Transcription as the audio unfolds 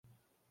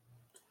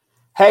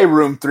Hey,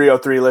 Room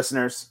 303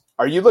 listeners.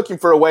 Are you looking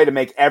for a way to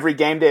make every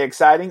game day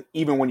exciting,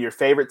 even when your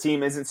favorite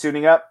team isn't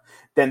suiting up?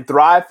 Then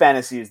Thrive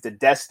Fantasy is the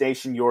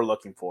destination you're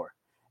looking for.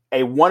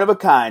 A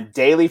one-of-a-kind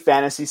daily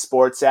fantasy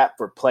sports app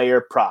for player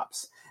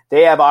props.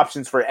 They have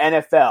options for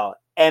NFL,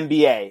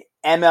 NBA,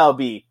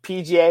 MLB,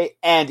 PGA,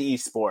 and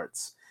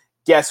esports.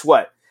 Guess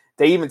what?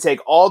 They even take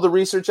all the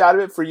research out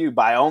of it for you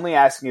by only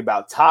asking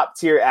about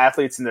top-tier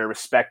athletes in their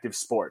respective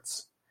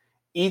sports.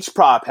 Each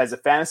prop has a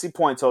fantasy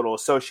point total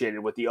associated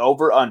with the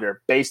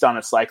over-under based on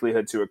its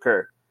likelihood to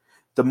occur.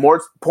 The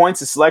more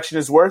points a selection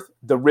is worth,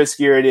 the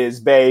riskier it is,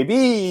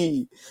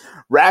 baby.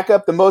 Rack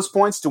up the most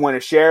points to win a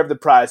share of the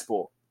prize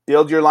pool.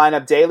 Build your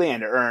lineup daily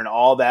and earn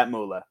all that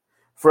moolah.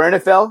 For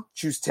NFL,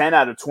 choose 10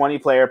 out of 20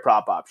 player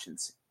prop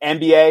options.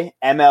 NBA,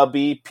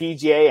 MLB,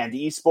 PGA, and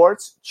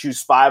esports,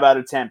 choose 5 out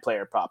of 10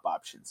 player prop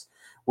options.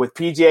 With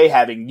PGA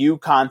having new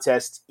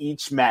contests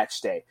each match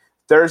day,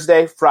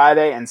 Thursday,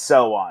 Friday, and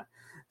so on.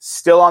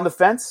 Still on the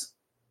fence?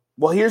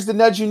 Well, here's the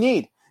nudge you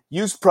need.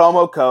 Use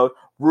promo code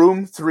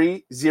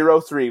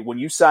ROOM303 when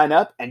you sign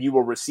up, and you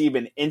will receive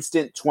an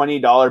instant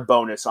 $20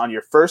 bonus on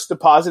your first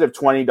deposit of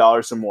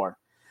 $20 or more.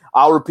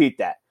 I'll repeat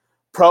that.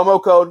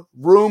 Promo code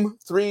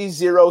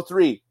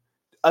ROOM303.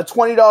 A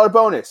 $20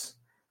 bonus.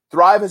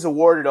 Thrive has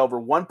awarded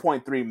over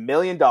 $1.3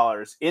 million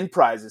in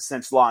prizes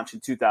since launch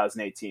in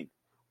 2018.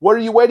 What are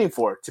you waiting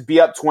for? To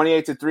be up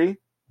 28-3?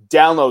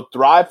 Download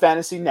Thrive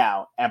Fantasy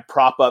now and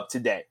prop up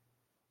today.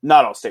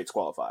 Not all states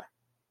qualify.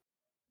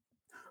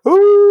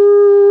 Ooh-wee!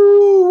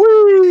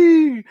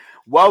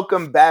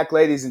 Welcome back,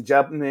 ladies and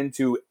gentlemen,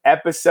 to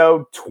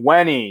episode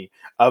 20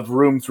 of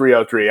Room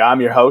 303.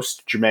 I'm your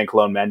host, Jermaine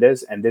Colon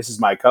Mendez, and this is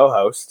my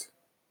co-host,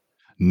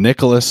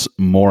 Nicholas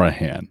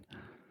Morahan.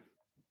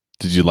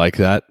 Did you like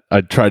that?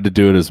 I tried to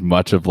do it as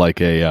much of like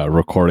a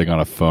recording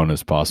on a phone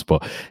as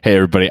possible. Hey,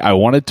 everybody, I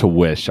wanted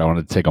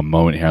to take a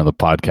moment here on the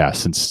podcast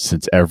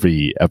since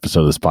every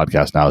episode of this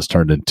podcast now has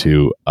turned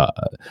into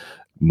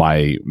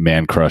my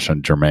man crush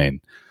on Jermaine.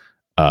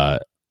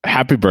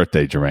 Happy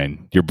birthday,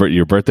 Jermaine.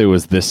 Your birthday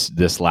was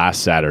this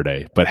last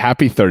Saturday, but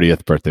happy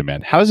 30th birthday,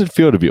 man. How does it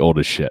feel to be old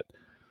as shit?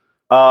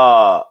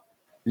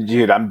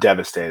 Dude, I'm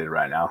devastated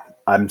right now.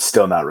 I'm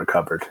still not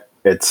recovered.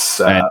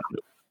 It's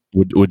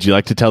Would you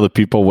like to tell the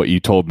people what you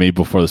told me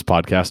before this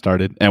podcast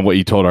started and what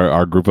you told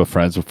our group of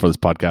friends before this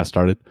podcast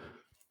started?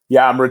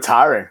 Yeah, I'm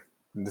retiring.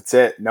 That's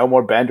it. No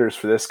more benders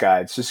for this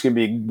guy. It's just going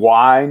to be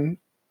wine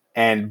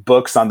and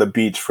books on the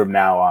beach from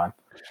now on.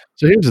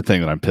 So here's the thing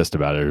that I'm pissed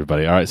about,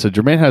 everybody. All right, so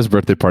Jermaine has a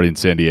birthday party in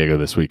San Diego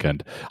this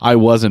weekend. I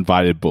was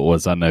invited but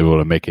was unable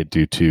to make it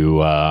due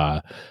to,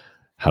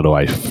 how do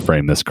I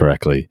frame this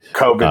correctly?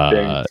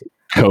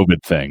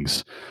 COVID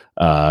things.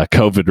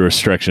 COVID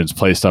restrictions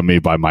placed on me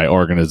by my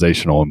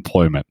organizational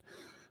employment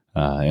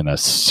in a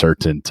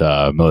certain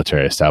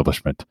military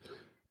establishment.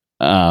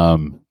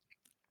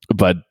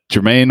 But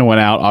Jermaine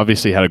went out,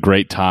 obviously had a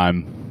great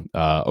time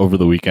over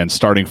the weekend,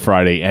 starting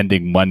Friday,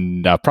 ending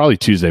Monday, probably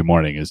Tuesday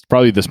morning.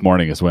 This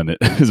morning is when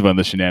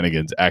the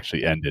shenanigans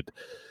actually ended.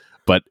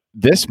 But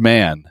this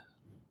man,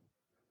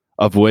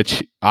 of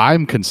which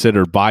I'm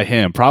considered by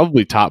him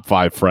probably top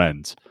 5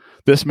 friends,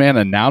 this man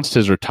announced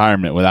his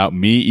retirement without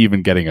me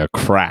even getting a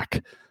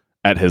crack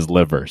at his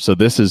liver. So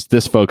this,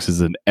 folks, is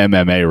an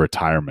MMA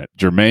retirement.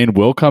 Jermaine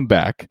will come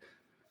back.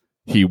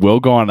 He will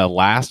go on a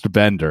last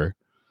bender,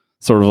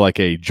 sort of like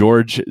a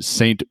George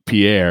St.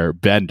 Pierre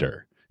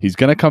bender. He's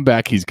going to come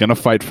back. He's going to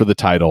fight for the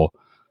title.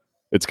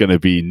 It's going to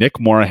be Nick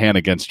Morahan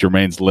against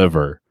Jermaine's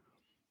liver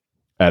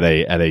at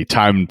a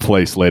time and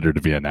place later to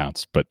be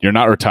announced. But you're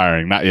not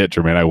retiring. Not yet,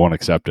 Jermaine. I won't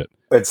accept it.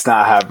 It's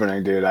not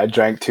happening, dude. I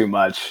drank too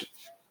much.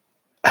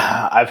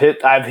 I've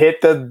hit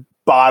the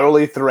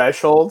bodily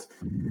threshold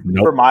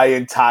for my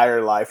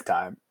entire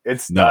lifetime.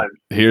 It's done.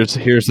 Here's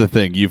the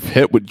thing. You've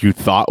hit what you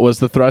thought was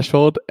the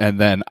threshold, and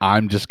then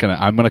I'm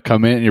gonna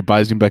come in and your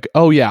body's gonna be like,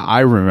 oh yeah, I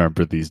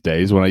remember these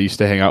days when I used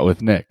to hang out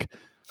with Nick.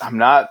 I'm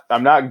not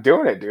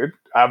doing it, dude.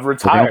 I've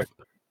retired.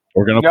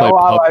 We're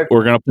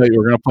gonna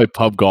play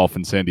pub golf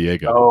in San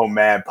Diego. Oh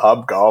man,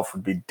 pub golf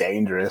would be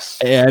dangerous.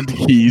 And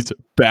he's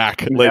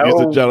back, ladies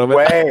and gentlemen.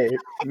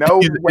 No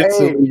way.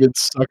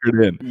 He's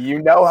suckered in.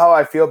 You know how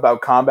I feel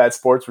about combat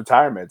sports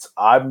retirements.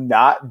 I'm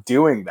not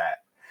doing that.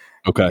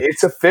 Okay.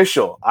 It's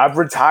official. I've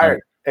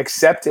retired. Right.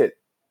 Accept it.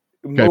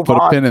 Okay, put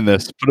a pin in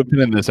this. Put a pin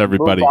in this,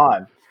 everybody.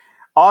 Move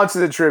on to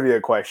the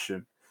trivia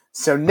question.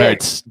 So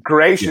Nick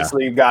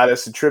graciously got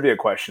us a trivia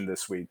question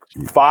this week.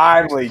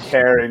 Finally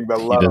carrying the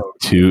load.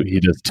 He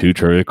does two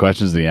trivia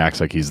questions and he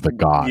acts like he's the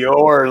god.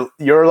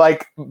 You're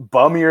like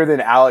bummier than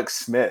Alex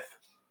Smith.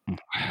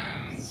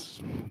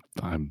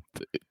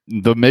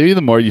 Maybe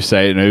the more you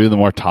say it, maybe the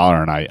more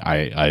tolerant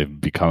I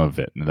become of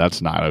it. And that's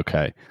not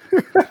okay.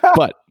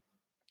 But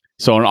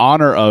so in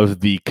honor of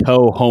the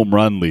co-home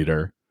run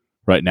leader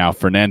right now,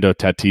 Fernando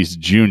Tatis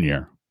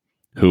Jr.,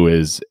 who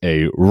is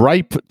a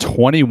ripe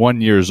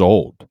 21 years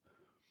old,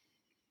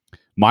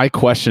 my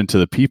question to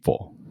the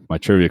people, my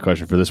trivia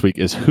question for this week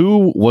is,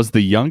 who was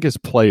the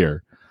youngest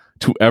player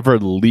to ever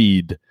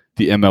lead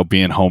the MLB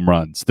in home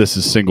runs? This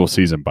is single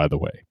season, by the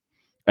way.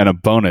 And a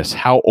bonus,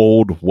 how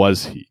old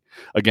was he?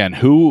 Again,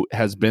 who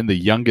has been the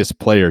youngest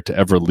player to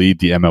ever lead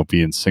the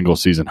MLB in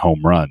single-season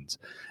home runs?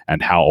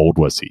 And how old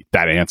was he?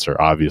 That answer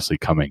obviously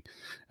coming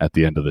at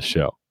the end of the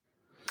show.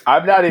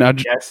 I'm not even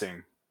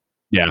guessing.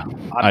 Yeah.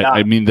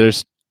 I mean,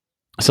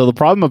 so the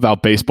problem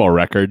about baseball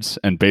records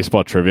and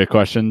baseball trivia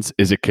questions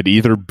is it could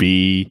either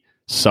be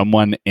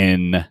someone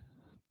in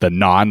the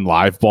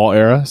non-live ball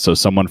era, so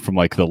someone from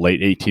like the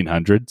late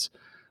 1800s,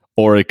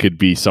 or it could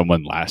be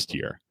someone last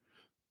year.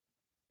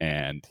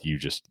 And you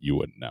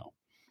wouldn't know.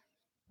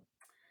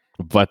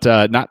 But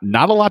not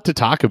a lot to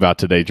talk about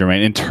today,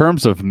 Jermaine. In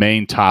terms of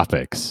main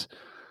topics,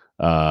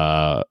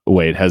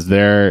 wait, is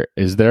there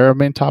a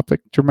main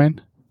topic, Jermaine?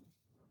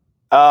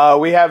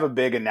 We have a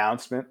big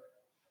announcement.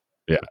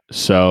 Yeah.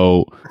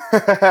 So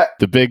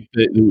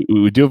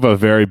we do have a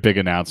very big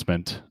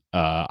announcement.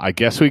 I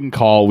guess we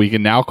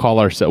can now call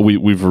ourselves.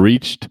 We've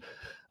reached.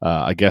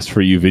 I guess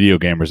for you video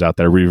gamers out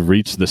there, we've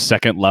reached the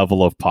second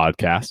level of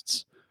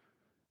podcasts.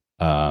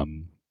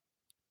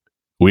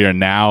 We are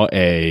now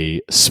a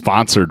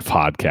sponsored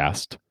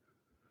podcast.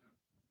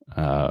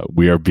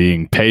 We are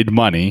being paid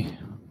money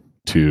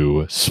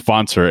to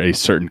sponsor a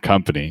certain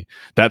company.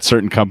 That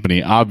certain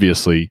company,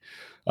 obviously,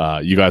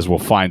 you guys will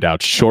find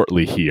out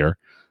shortly here.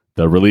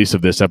 The release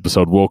of this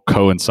episode will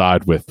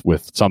coincide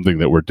with something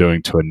that we're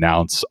doing to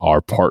announce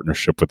our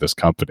partnership with this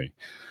company.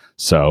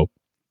 So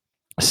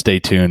stay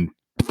tuned,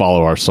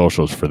 follow our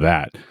socials for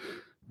that.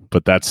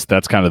 But that's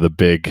kind of the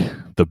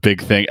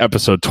big thing.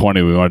 Episode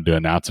 20, we wanted to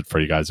announce it for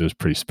you guys. It was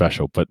pretty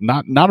special, but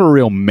not a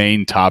real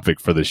main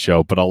topic for the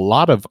show. But a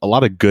lot of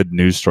good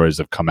news stories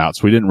have come out,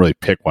 so we didn't really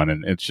pick one,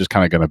 and it's just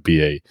kind of going to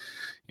be a,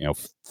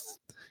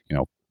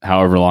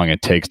 however long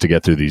it takes to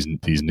get through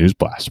these news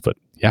blasts. But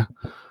yeah,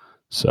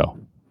 so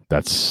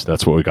that's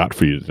what we got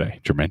for you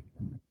today, Jermaine.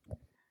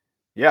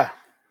 Yeah,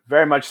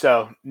 very much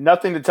so.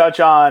 Nothing to touch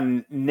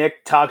on.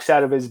 Nick talks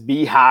out of his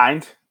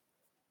behind.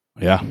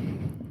 Yeah.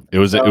 It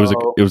was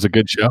a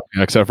good show,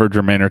 except for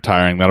Jermaine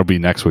retiring. That'll be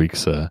next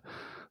week's.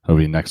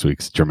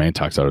 Jermaine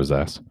talks out of his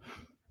ass.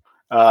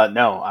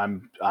 No,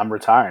 I'm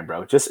retiring,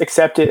 bro. Just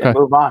accept it and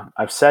move on.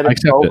 I've said it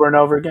over and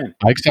over again.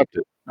 I accept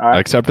it. All right. I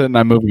accept it, and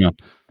I'm moving on.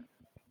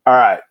 All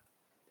right.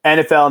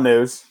 NFL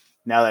news.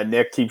 Now that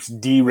Nick keeps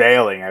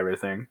derailing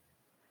everything.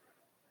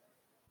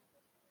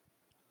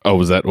 Oh,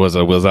 was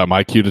that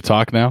my cue to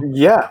talk now?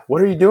 Yeah.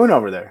 What are you doing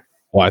over there?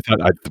 Well, I thought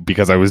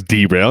because I was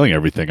derailing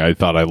everything, I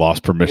thought I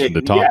lost permission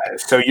to talk. Yeah,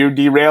 so you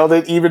derailed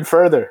it even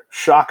further.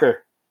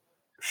 Shocker.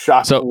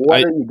 So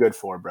what are you good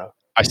for, bro?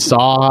 I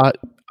saw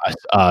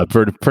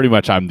pretty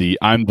much I'm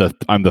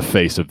the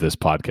face of this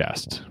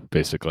podcast,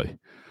 basically.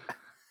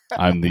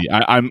 I'm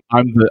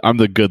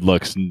the good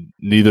looks,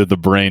 neither the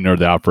brain nor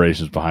the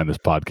operations behind this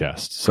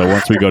podcast. So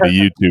once we go to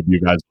YouTube,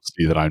 you guys will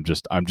see that I'm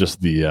just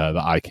the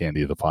eye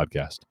candy of the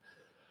podcast.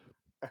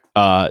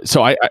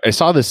 So I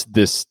saw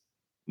this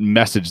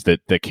message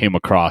that came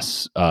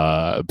across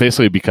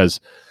basically because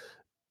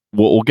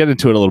we'll get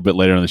into it a little bit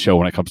later in the show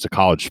when it comes to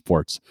college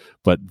sports,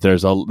 but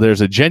there's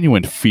a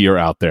genuine fear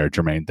out there,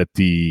 Jermaine, that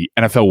the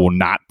NFL will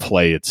not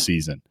play its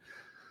season.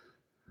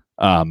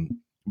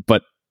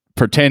 But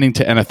pertaining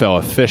to NFL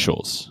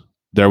officials,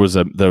 there was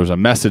a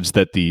message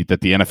that the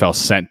NFL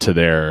sent to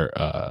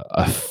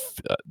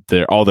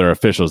all their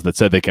officials that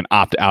said they can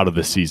opt out of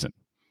the season,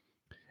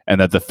 and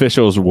that the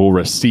officials will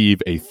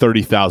receive a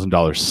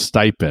 $30,000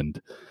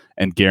 stipend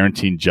and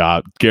guaranteed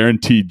jobs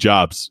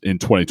in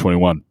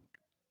 2021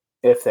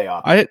 if they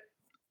opt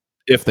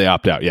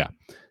out. Yeah,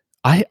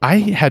 I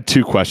had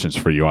two questions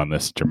for you on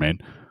this,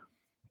 Jermaine.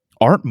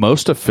 Aren't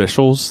most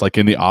officials, like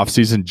in the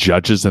offseason,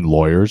 judges and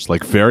lawyers,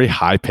 like very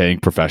high paying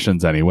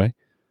professions anyway?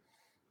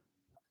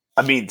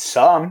 I mean,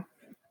 some.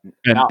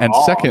 And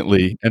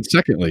secondly,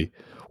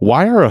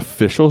 why are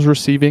officials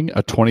receiving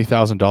a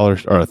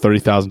 $20,000 or a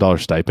 $30,000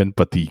 stipend,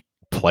 but the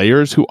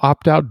players who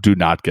opt out do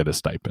not get a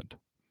stipend?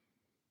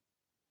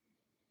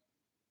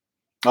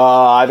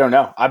 I don't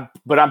know.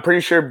 But I'm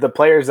pretty sure the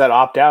players that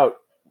opt out,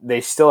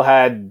 they still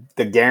had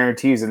the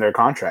guarantees in their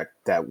contract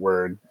that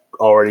were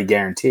already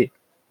guaranteed.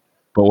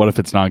 But what if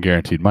it's not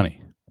guaranteed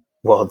money?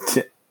 Well,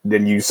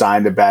 then you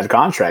signed a bad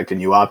contract and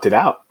you opted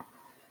out.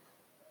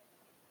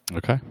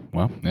 Okay.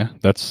 Well, yeah,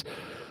 that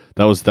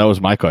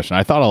was my question.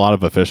 I thought a lot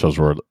of officials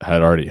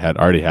had already had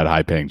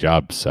high paying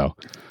jobs. So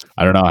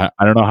I don't know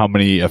how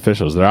many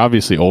officials. They're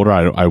obviously older.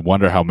 I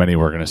wonder how many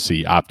we're going to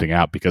see opting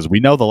out, because we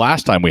know the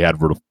last time we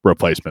had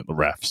replacement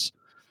refs,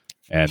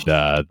 and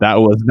that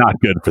was not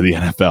good for the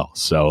NFL.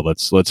 So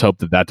let's hope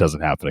that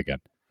doesn't happen again.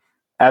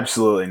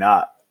 Absolutely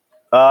not.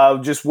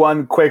 Just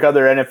one quick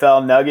other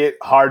NFL nugget.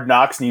 Hard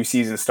Knocks new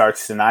season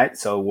starts tonight,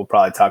 so we'll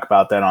probably talk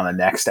about that on the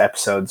next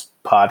episode's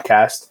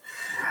podcast.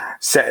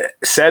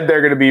 Said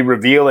they're going to be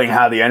revealing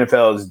how the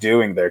NFL is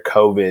doing their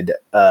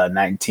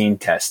COVID-19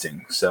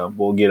 testing, so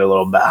we'll get a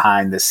little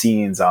behind the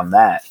scenes on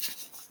that.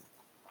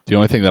 The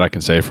only thing that I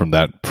can say from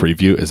that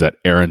preview is that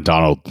Aaron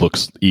Donald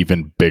looks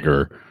even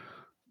bigger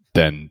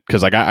than,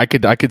 because like I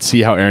could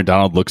see how Aaron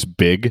Donald looks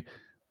big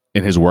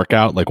in his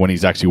workout, like when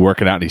he's actually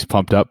working out and he's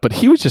pumped up. But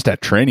he was just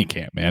at training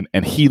camp, man,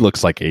 and he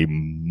looks like a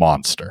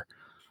monster.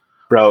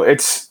 Bro,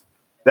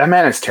 that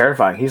man is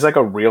terrifying. He's like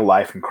a real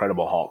life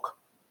Incredible Hulk.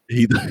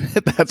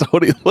 That's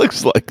what he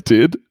looks like,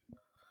 dude.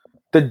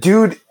 The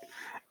dude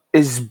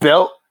is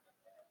built.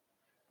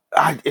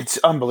 It's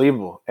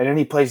unbelievable. And then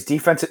he plays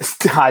defense. It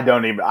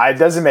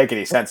doesn't make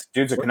any sense.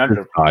 Dude's a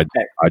conundrum. I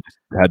just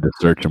had to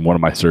search, and one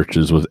of my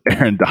searches was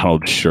Aaron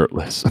Donald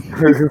shirtless.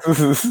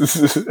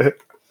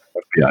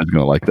 Yeah, I was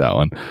going to like that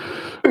one.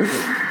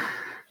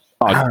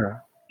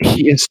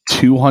 He is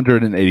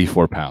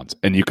 284 pounds,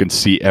 and you can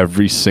see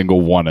every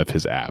single one of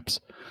his abs.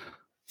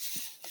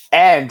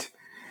 And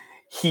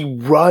he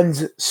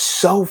runs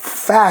so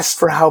fast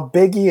for how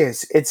big he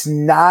is. It's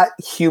not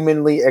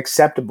humanly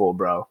acceptable,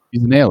 bro.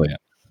 He's an alien.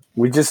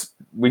 We just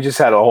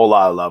had a whole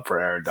lot of love for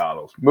Aaron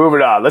Donald.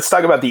 Moving on. Let's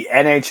talk about the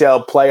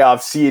NHL playoff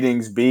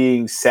seedings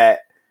being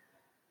set,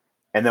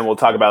 and then we'll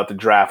talk about the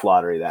draft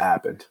lottery that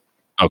happened.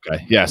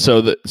 Okay. Yeah.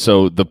 So the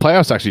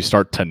playoffs actually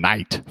start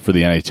tonight for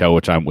the NHL,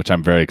 which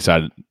I'm very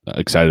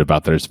excited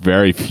about. There's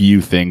very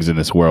few things in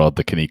this world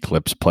that can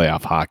eclipse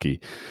playoff hockey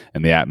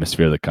and the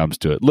atmosphere that comes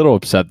to it. Little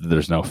upset that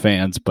there's no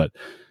fans, but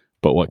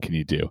what can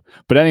you do?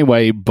 But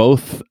anyway,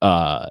 both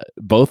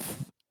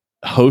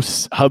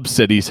host hub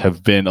cities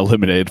have been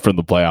eliminated from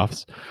the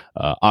playoffs.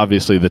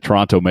 Obviously, the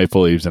Toronto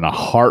Maple Leafs in a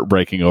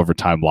heartbreaking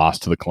overtime loss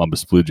to the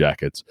Columbus Blue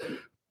Jackets,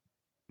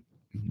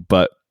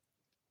 but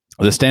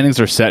the standings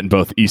are set in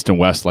both East and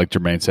West, like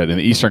Jermaine said. In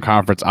the Eastern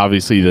Conference,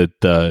 obviously,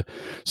 the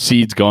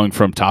seeds going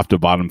from top to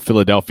bottom.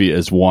 Philadelphia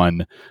is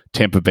 1,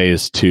 Tampa Bay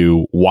is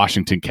 2,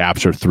 Washington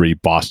Caps are 3,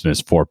 Boston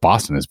is 4.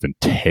 Boston has been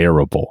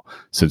terrible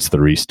since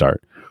the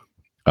restart.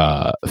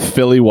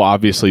 Philly will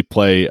obviously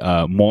play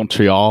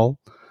Montreal.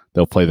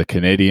 They'll play the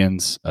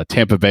Canadiens.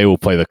 Tampa Bay will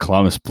play the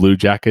Columbus Blue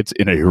Jackets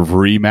in a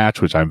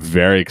rematch, which I'm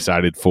very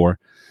excited for.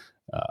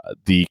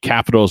 The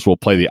Capitals will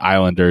play the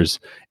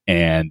Islanders,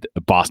 and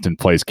Boston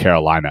plays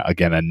Carolina.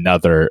 Again,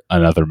 another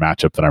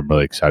matchup that I'm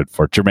really excited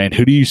for. Jermaine,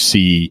 who do you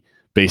see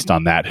based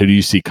on that? Who do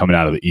you see coming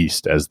out of the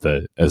East as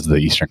the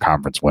Eastern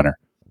Conference winner?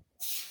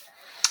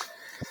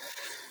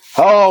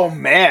 Oh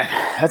man,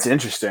 that's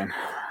interesting.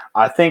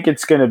 I think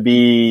it's gonna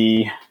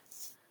be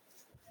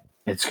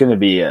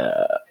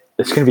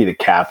the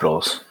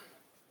Capitals.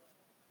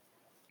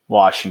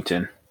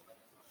 Washington.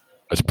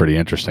 That's pretty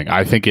interesting.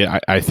 I think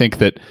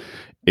that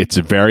it's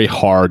very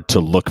hard to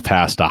look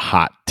past a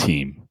hot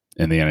team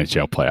in the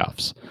NHL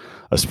playoffs,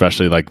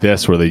 especially like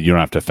this, where you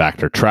don't have to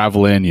factor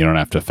travel in. You don't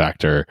have to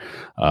factor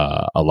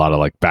a lot of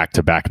like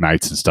back-to-back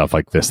nights and stuff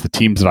like this. The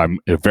teams that I'm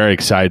very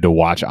excited to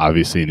watch,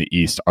 obviously in the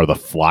East, are the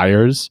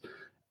Flyers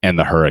and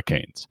the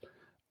Hurricanes.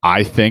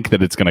 I think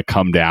that it's going to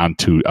come down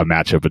to a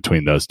matchup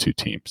between those two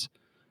teams.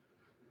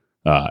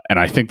 And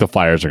I think the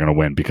Flyers are going to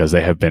win because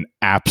they have been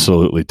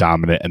absolutely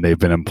dominant, and they've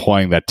been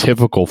employing that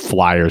typical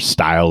Flyers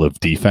style of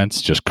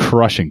defense, just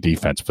crushing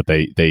defense. But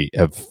they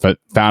have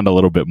found a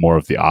little bit more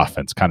of the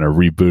offense, kind of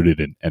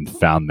rebooted and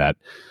found that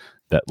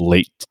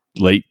late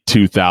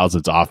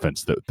 2000s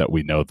offense that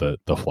we know the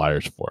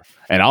Flyers for.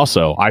 And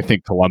also, I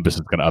think Columbus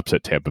is going to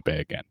upset Tampa Bay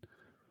again.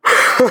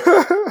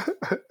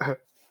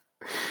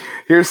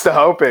 Here's to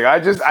hoping.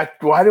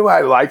 Why do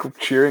I like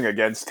cheering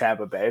against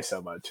Tampa Bay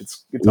so much?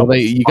 It's well,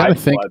 you got to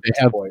think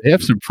they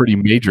have some pretty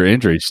major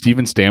injuries.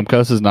 Steven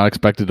Stamkos is not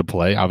expected to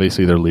play.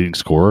 Obviously, their leading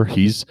scorer.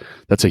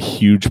 That's a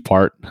huge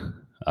part.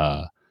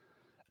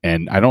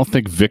 And I don't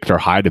think Victor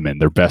Heidemann,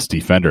 their best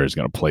defender, is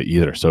going to play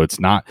either. So it's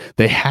not.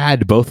 They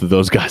had both of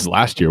those guys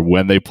last year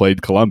when they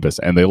played Columbus,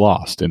 and they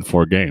lost in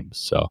 4 games.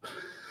 So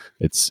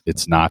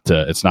it's not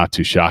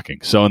too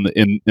shocking. So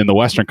in the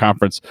Western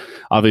Conference,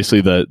 obviously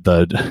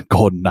the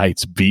Golden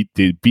Knights beat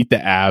the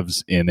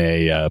Avs in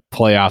a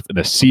playoff, in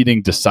a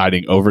seeding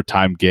deciding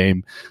overtime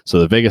game.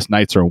 So the Vegas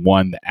Knights are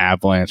 1,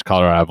 the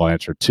Colorado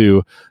Avalanche are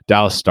 2,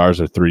 Dallas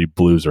Stars are 3,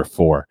 Blues are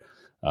 4.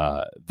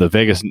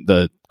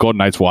 The Golden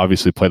Knights will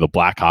obviously play the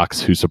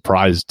Blackhawks, who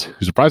surprised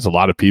a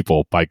lot of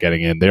people by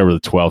getting in. They were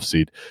the 12th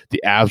seed.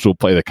 The Avs will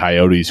play the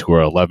Coyotes, who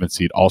are 11th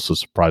seed, also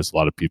surprised a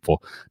lot of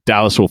people.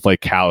 Dallas will play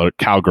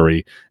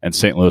Calgary, and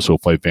St. Louis will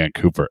play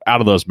Vancouver.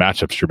 Out of those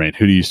matchups, Jermaine,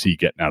 who do you see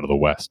getting out of the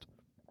West?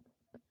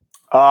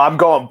 I'm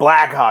going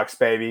Blackhawks,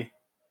 baby.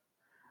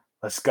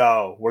 Let's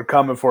go. We're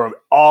coming for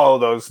all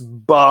of those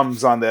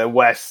bums on the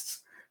West.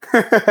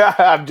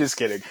 I'm just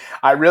kidding.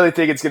 I really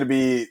think it's going to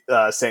be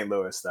St.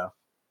 Louis, though.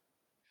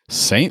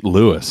 St.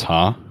 Louis,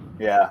 huh?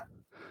 Yeah.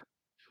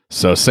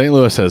 So St.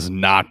 Louis has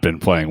not been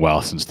playing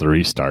well since the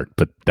restart,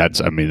 but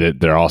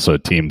they're also a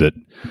team that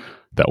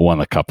won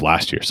the cup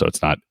last year. So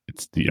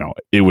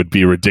it would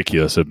be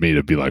ridiculous of me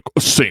to be like,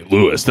 oh, St.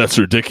 Louis, that's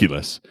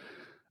ridiculous.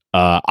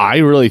 I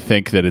really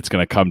think that it's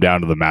going to come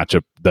down to the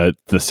matchup,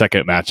 the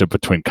second matchup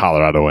between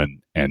Colorado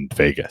and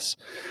Vegas.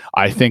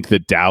 I think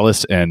that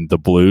Dallas and the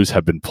Blues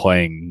have been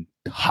playing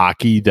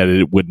hockey that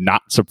it would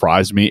not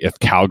surprise me if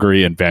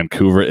Calgary and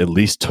Vancouver at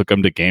least took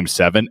them to Game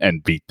 7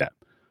 and beat them.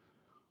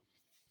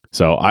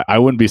 So I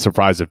wouldn't be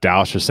surprised if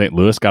Dallas or St.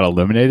 Louis got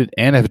eliminated.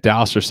 And if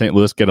Dallas or St.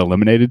 Louis get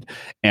eliminated,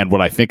 and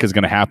what I think is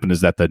going to happen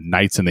is that the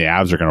Knights and the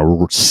Avs are going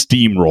to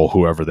steamroll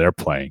whoever they're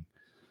playing.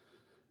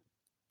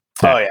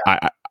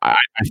 I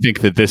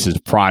think that this is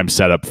prime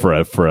setup for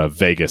a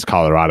Vegas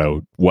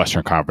Colorado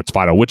Western Conference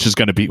final, which is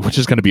going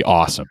to be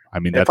awesome. I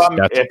mean, if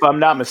I'm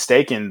not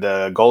mistaken,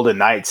 the Golden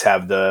Knights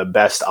have the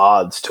best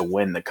odds to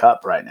win the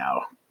cup right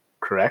now.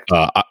 Correct?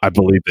 I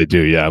believe they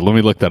do. Yeah, let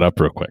me look that up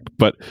real quick.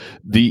 But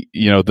the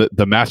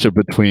matchup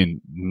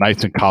between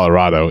Knights and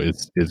Colorado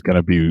is going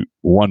to be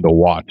one to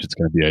watch. It's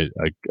going to be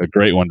a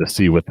great one to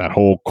see with that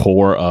whole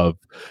core of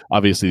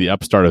obviously the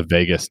upstart of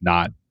Vegas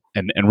not.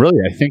 And really,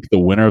 I think the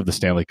winner of the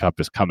Stanley Cup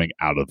is coming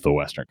out of the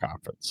Western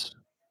Conference.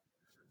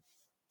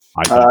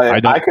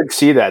 I could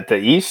see that. The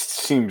East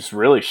seems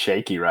really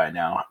shaky right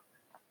now.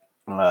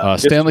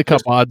 Stanley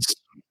Cup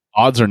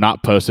odds are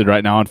not posted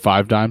right now on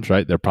 5 Dimes,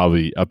 right? They're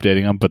probably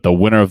updating them. But the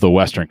winner of the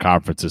Western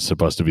Conference is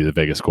supposed to be the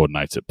Vegas Golden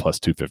Knights at plus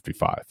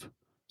 255.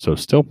 So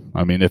still,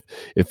 I mean, if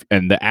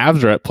and the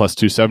Avs are at plus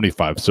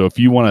 275. So if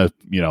you want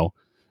to,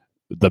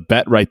 the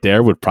bet right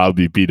there would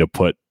probably be to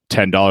put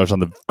 $10 on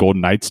the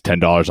Golden Knights,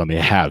 $10 on the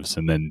Avs,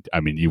 and then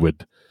I mean you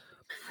would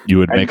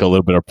make a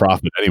little bit of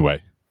profit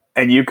anyway.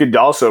 And you could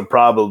also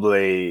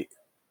probably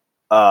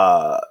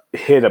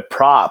hit a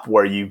prop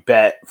where you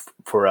bet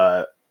for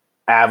a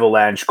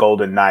Avalanche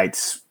Golden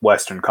Knights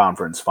Western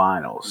Conference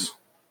Finals.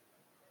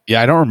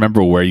 Yeah, I don't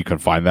remember where you can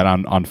find that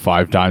on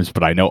 5 Dimes,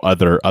 but I know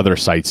other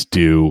sites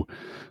do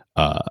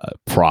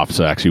props,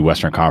 actually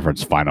Western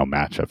Conference final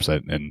matchups,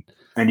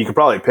 and you could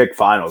probably pick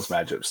finals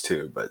matchups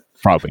too, but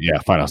probably, yeah,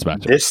 finals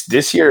matchups.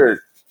 This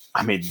year,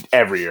 I mean,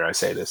 every year I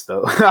say this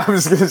though. I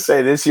was going to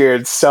say this year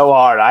it's so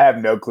hard. I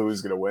have no clue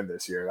who's going to win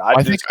this year.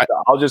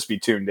 I'll just be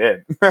tuned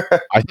in.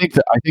 I think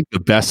the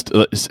best.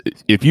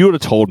 If you would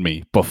have told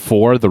me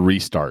before the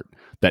restart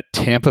that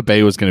Tampa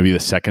Bay was going to be the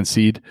 2nd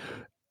seed,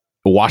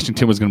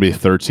 Washington was going to be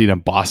the 3rd seed,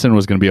 and Boston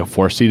was going to be a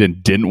 4th seed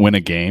and didn't win a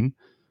game,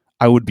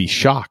 I would be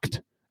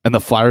shocked. And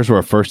the Flyers were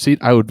a 1st seed,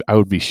 I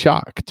would be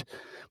shocked.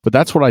 But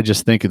that's what I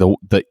just think.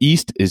 The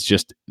East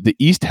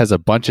has a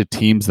bunch of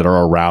teams that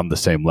are around the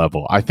same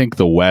level. I think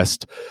the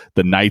West,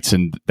 the Knights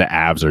and the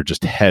Avs are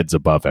just heads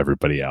above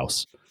everybody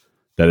else.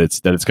 That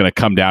it's going to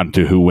come down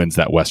to who wins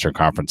that Western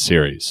Conference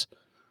series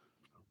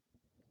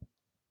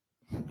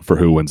for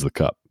who wins the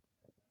cup.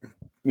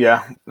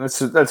 Yeah,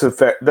 that's a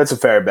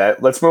fair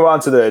bet. Let's move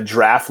on to the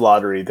draft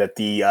lottery that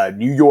the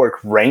New York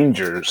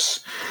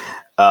Rangers.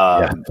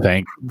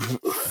 Thank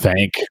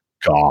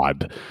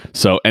God.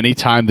 So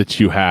anytime that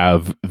you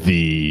have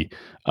the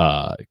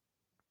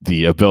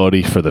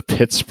ability for the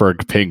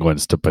Pittsburgh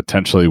Penguins to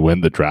potentially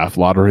win the draft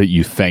lottery,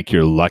 you thank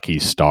your lucky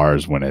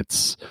stars when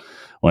it's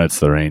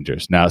the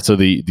Rangers. Now, so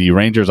the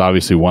Rangers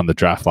obviously won the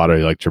draft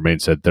lottery, like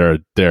Jermaine said.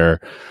 They're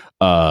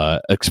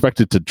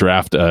expected to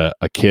draft a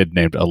kid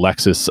named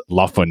Alexis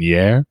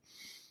Lafreniere.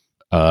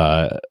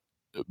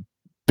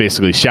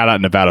 Basically, shout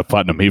out Nevada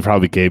Putnam. He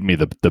probably gave me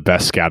the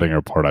best scouting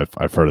report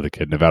I've heard of the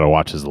kid. Nevada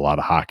watches a lot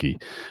of hockey.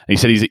 And he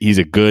said he's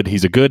a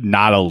good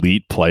not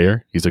elite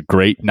player. He's a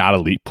great not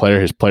elite player.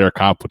 His player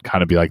comp would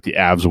kind of be like the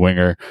Avs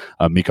winger,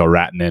 Mikko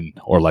Rantanen,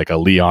 or like a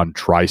Leon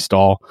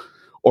Draisaitl,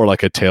 or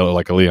like a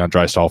Leon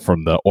Draisaitl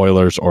from the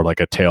Oilers, or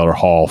like a Taylor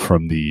Hall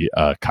from the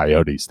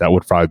Coyotes. That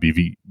would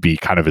probably be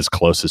kind of his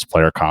closest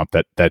player comp.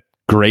 That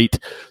great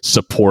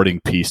supporting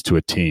piece to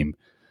a team.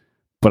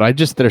 But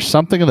there's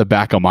something in the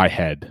back of my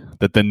head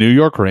that the New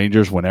York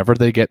Rangers, whenever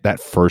they get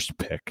that first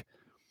pick,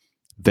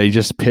 they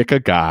just pick a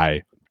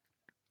guy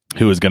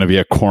who is going to be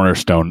a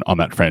cornerstone on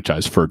that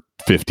franchise for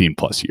 15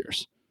 plus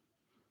years.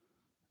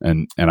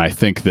 And I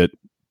think that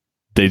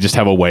they just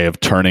have a way of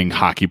turning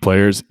hockey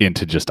players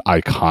into just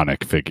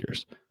iconic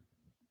figures.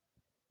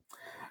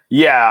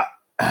 Yeah.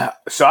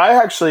 So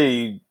I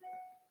thought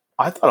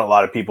a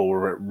lot of people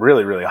were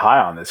really, really high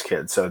on this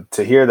kid. So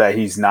to hear that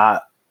he's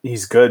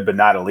good but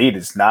not elite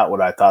is not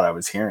what I thought I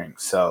was hearing.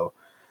 So,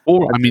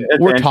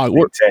 we're talking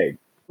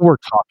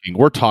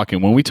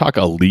when we talk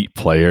elite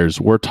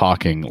players, we're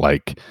talking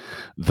like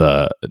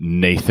the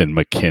Nathan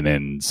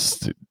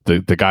McKinnons,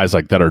 the guys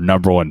like that are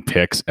number 1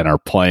 picks and are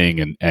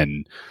playing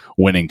and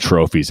winning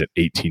trophies at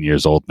 18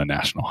 years old in the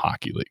National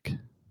Hockey League.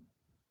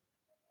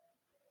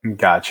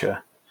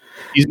 Gotcha.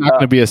 He's not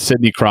going to be a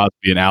Sidney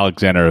Crosby and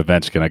Alexander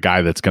Ovechkin, a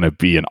guy that's going to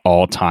be an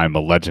all-time, a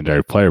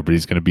legendary player, but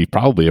he's going to be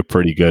probably a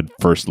pretty good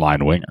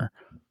first-line winger.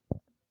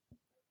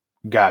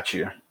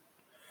 Gotcha.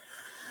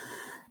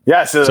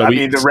 Yeah, so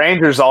the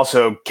Rangers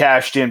also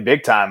cashed in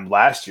big time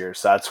last year,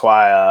 so that's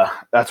why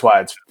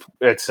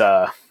it's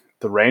the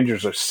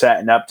Rangers are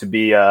setting up to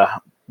be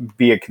a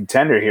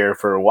contender here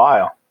for a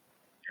while.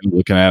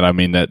 Looking at,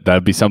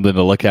 that'd be something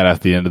to look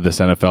at the end of this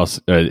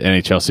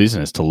NHL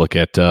season, is to look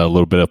at a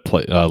little bit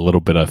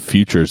of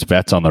futures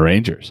bets on the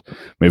Rangers.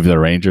 Maybe the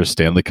Rangers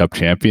Stanley Cup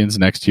champions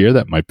next year.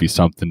 That might be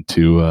something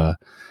to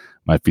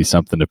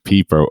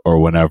peep, or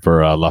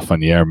whenever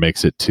Lafreniere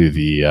makes it to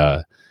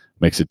the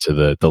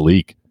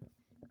league.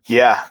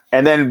 Yeah,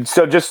 and then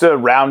so just to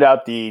round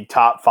out the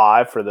top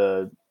 5 for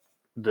the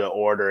the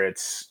order.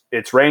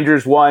 It's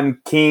Rangers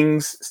 1,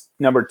 Kings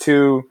number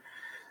 2,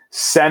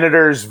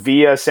 Senators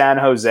via San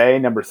Jose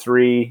number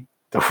 3,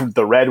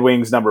 the Red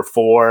Wings number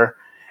 4,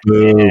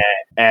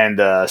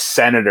 and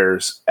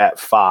Senators at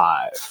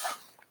 5.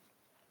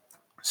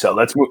 So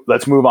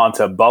let's move on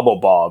to bubble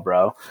ball,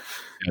 bro.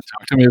 Yeah,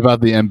 talk to me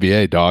about the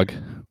NBA, dog.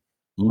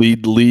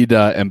 Lead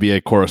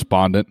NBA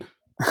correspondent.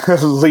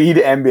 Lead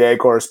NBA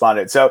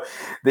correspondent. So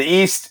the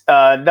East,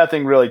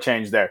 nothing really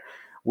changed there.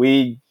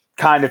 We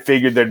kind of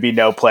figured there'd be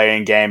no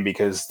play-in game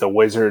because the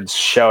Wizards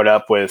showed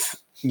up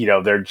with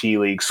their G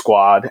League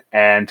squad,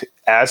 and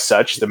as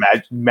such,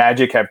 the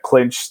Magic have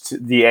clinched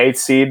the 8th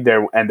seed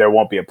there, and there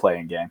won't be a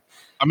play-in game.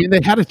 I mean,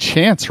 they had a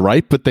chance,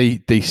 right? But they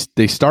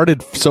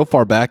started so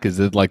far back as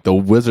if like the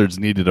Wizards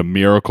needed a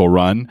miracle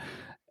run,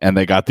 and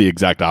they got the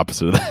exact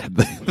opposite of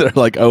that. They're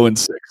like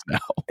 0-6 now.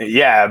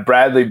 Yeah,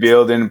 Bradley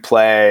Beal didn't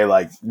play.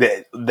 Like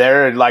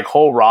their like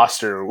whole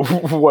roster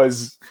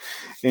was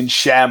in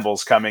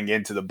shambles coming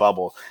into the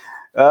bubble,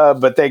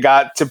 but they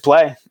got to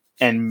play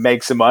and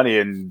make some money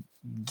and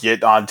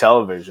get on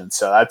television,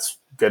 so that's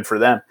good for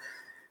them.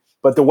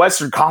 But the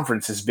Western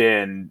Conference has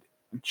been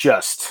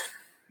just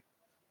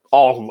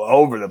all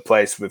over the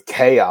place with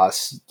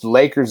chaos.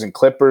 Lakers and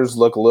Clippers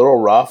look a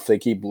little rough. They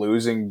keep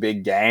losing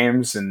big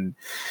games, and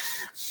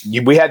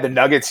we had the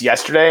Nuggets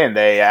yesterday, and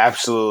they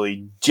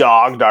absolutely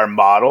jogged our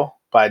model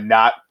by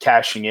not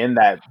cashing in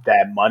that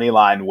money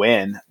line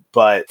win.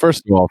 But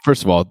first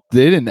of all,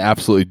 they didn't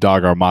absolutely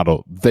dog our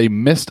model. They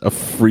missed a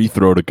free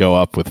throw to go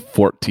up with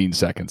 14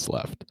 seconds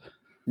left.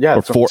 Yeah,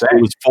 it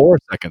was 4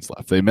 seconds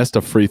left. They missed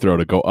a free throw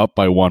to go up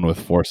by 1 with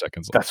 4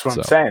 seconds left. That's what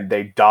I'm saying.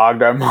 They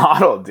dogged our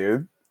model,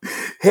 dude.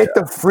 Hit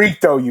the free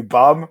throw, you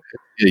bum.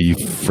 Yeah, you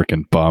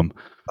freaking bum.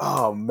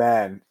 Oh,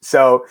 man.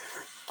 So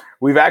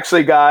we've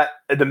actually got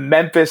the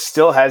Memphis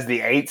still has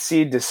the 8th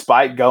seed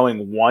despite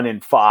going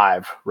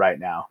 1-5 right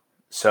now.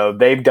 So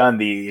they've done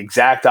the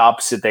exact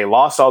opposite. They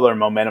lost all their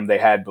momentum they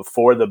had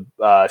before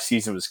the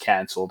season was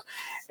canceled.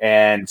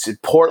 And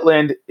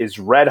Portland is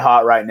red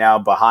hot right now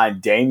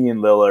behind Damian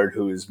Lillard,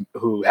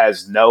 who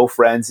has no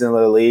friends in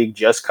the league,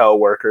 just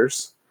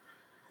coworkers.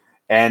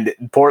 And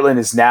Portland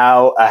is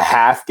now a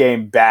half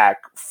game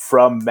back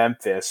from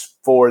Memphis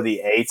for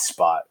the 8th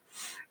spot.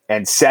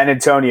 And San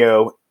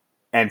Antonio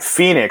and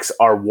Phoenix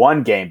are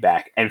 1 game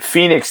back. And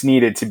Phoenix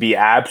needed to be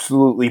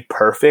absolutely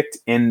perfect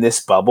in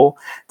this bubble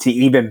to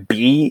even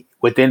be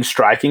within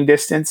striking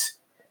distance.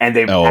 And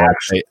they've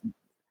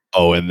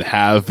and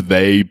have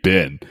they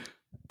been?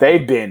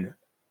 They've been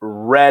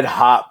red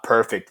hot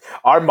perfect.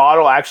 Our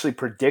model actually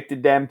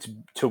predicted them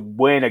to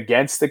win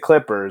against the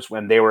Clippers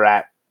when they were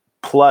at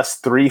plus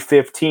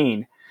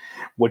 315,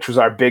 which was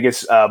our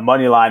biggest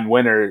money line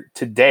winner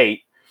to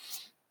date.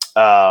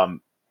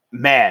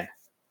 Man,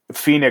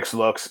 Phoenix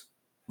looks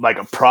like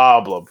a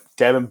problem.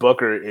 Devin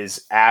Booker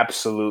is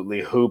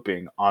absolutely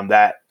hooping on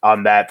that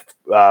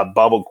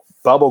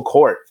bubble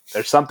court.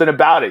 There's something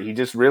about it. He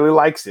just really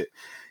likes it.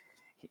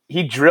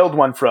 He drilled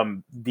one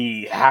from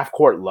the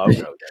half-court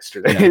logo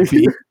yesterday.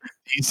 Yeah,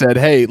 he said,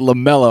 "Hey,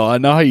 LaMelo, I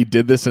know how you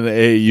did this in the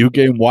AAU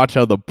game. Watch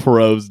how the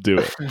pros do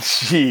it."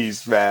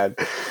 Jeez, man.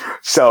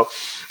 So,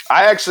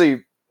 I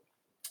actually,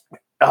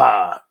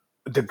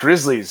 the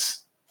Grizzlies,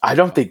 I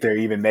don't think they're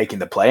even making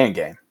the play-in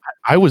game.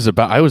 I was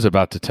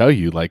about to tell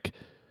you, like,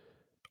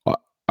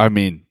 I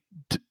mean,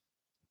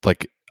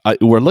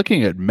 we're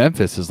looking at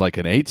Memphis as like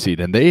an 8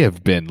 seed, and they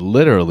have been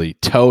literally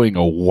towing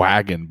a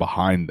wagon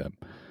behind them.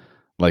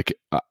 Like,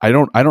 I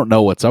don't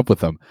know what's up with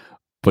them,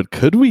 but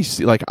could we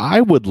see, like,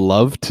 I would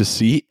love to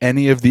see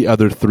any of the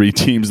other 3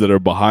 teams that are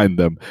behind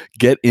them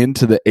get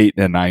into the 8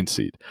 and 9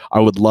 seed. I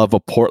would love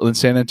a Portland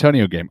San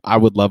Antonio game. I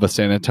would love a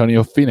San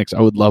Antonio Phoenix. I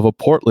would love a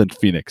Portland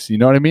Phoenix. You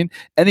know what I mean?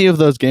 Any of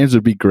those games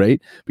would be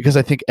great because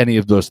I think any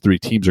of those 3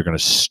 teams are going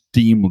to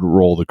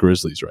steamroll the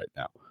Grizzlies right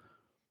now.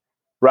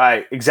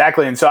 Right,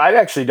 exactly. And so I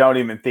actually don't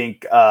even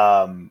think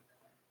the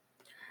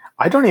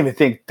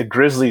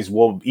Grizzlies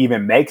will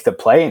even make the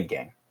play-in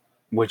game,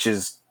 which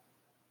is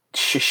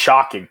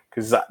shocking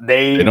because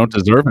they don't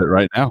deserve it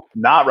right now.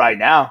 Not right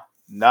now,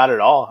 not at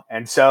all.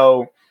 And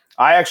so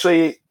I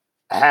actually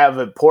have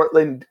a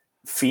Portland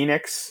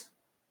Phoenix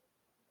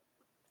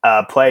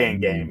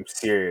play-in game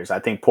series. I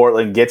think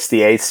Portland gets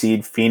the 8th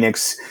seed.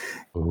 Phoenix.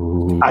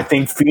 Ooh. I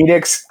think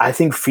Phoenix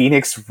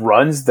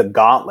runs the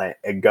gauntlet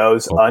and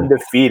goes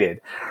undefeated,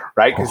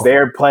 right? Because they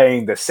are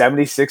playing the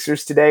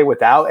 76ers today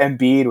without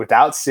Embiid,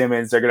 without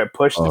Simmons. They're going to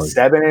push to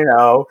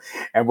 7-0,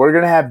 and we're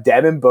going to have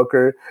Devin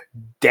Booker,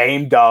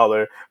 Dame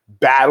Dollar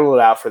battle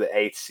it out for the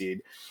 8th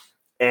seed.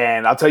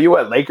 And I'll tell you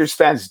what, Lakers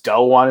fans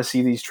don't want to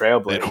see these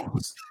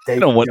Trailblazers. They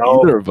don't want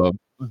either of them.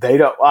 They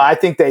don't. Well, I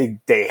think they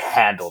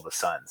handle the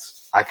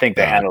Suns.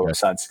 The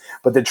Suns,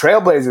 but the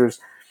Trailblazers.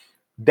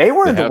 They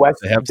were in the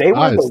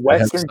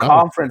Western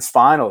Conference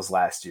Finals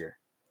last year.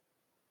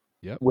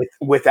 Yep.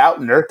 Without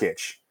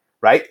Nurkic,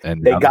 right?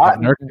 And they got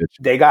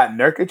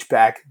Nurkic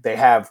back. They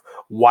have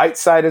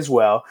Whiteside as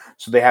well,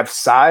 so they have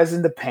size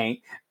in the paint.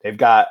 They've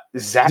got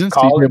Zach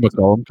Collins. CJ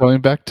McCollum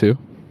coming back too.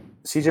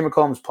 CJ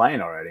McCollum's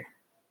playing already.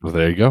 Well,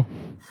 there you go.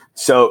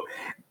 So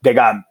They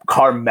got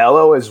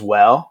Carmelo as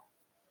well.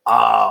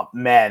 Oh,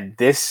 man,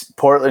 this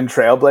Portland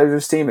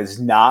Trailblazers team is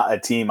not a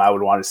team I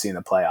would want to see in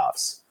the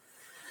playoffs.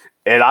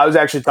 And I was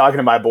actually talking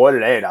to my boy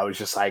today, and I was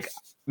just like,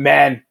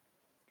 man,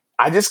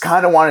 I just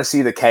kind of want to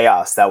see the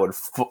chaos that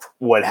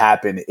would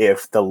happen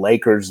if the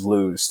Lakers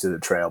lose to the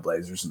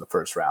Trailblazers in the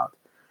first round.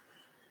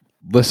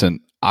 Listen,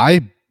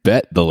 I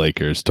bet the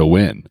Lakers to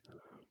win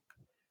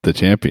the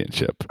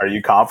championship. Are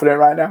you confident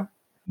right now?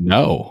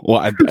 No.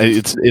 Well,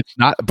 it's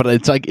not, but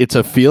it's like it's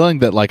a feeling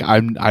that like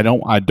I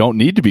don't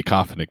need to be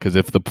confident, because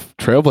if the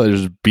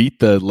Trailblazers beat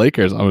the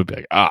Lakers, I'm gonna be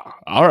like,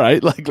 all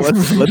right, like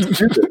let's do this.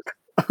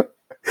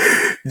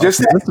 Just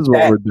this is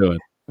what we're doing.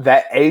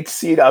 That 8th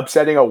seed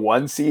upsetting a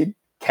 1 seed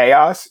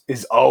chaos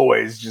is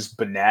always just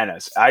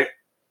bananas.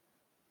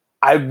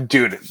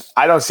 Dude,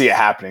 I don't see it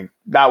happening.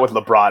 Not with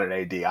LeBron and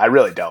AD. I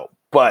really don't.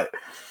 But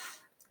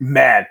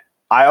man,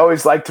 I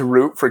always like to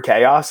root for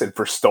chaos and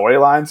for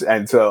storylines,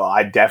 and so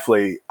I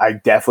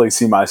definitely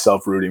see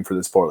myself rooting for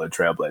this Portland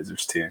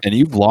Trailblazers team. And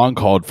you've long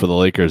called for the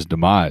Lakers'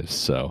 demise,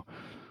 so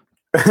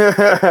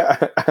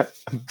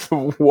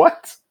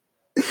what?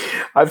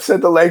 I've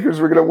said the Lakers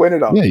were going to win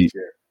it all this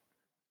year.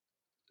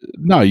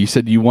 No, you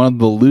said you wanted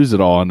to lose it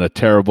all on a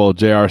terrible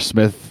J.R.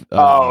 Smith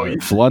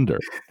blunder.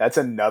 That's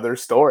another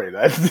story.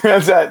 That's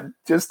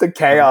just the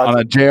chaos. On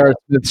a J.R.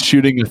 Smith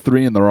shooting a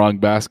 3 in the wrong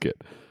basket.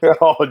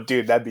 Oh,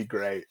 dude, that'd be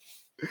great.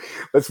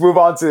 Let's move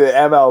on to the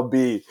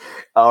MLB,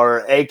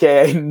 or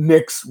AKA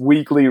Nick's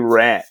weekly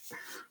rant.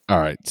 All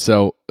right.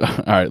 So,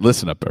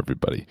 listen up,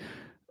 everybody.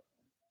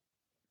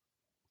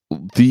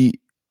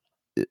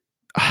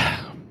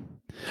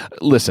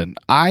 Listen,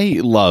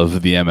 I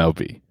love the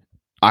MLB.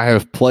 I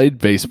have played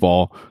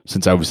baseball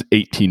since I was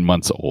 18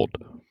 months old.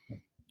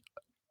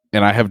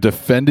 And I have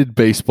defended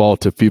baseball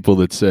to people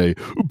that say,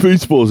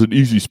 baseball is an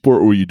easy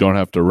sport where you don't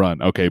have to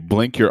run. Okay,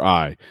 blink your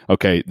eye.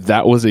 Okay,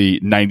 that was a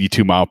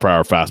 92 mile per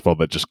hour fastball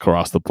that just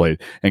crossed the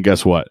plate. And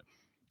guess what?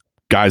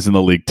 Guys in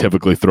the league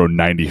typically throw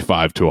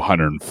 95 to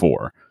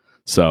 104.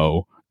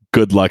 So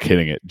good luck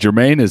hitting it.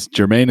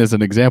 Jermaine is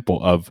an example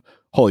of,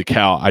 holy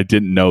cow, I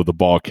didn't know the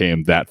ball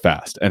came that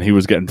fast. And he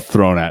was getting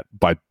thrown at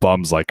by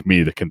bums like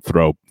me that can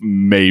throw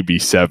maybe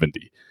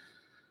 70.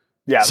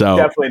 Yeah, so,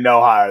 definitely no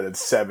higher than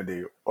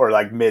 70 or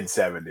like mid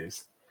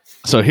 70s.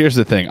 So here's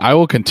the thing. I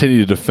will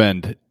continue to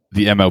defend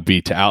the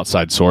MLB to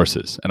outside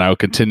sources, and I will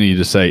continue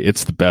to say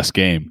it's the best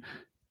game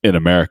in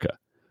America.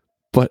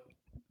 But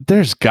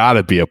there's got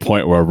to be a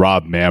point where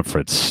Rob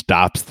Manfred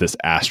stops this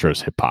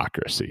Astros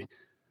hypocrisy.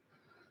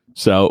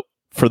 So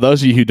for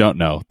those of you who don't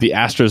know, the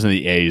Astros and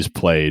the A's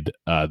played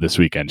this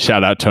weekend.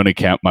 Shout out Tony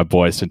Kemp, my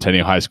boy,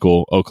 Centennial High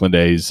School, Oakland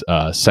A's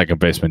second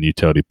baseman,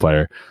 utility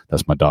player.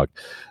 That's my dog.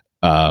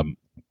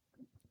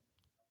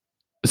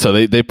 So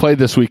they played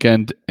this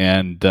weekend,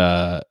 and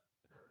the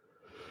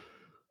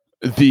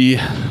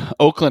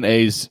Oakland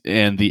A's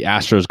and the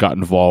Astros got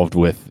involved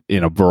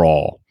in a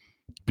brawl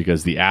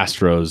because the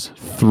Astros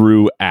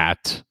threw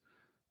at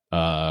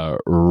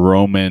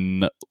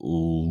Ramon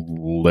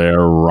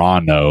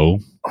Laureano.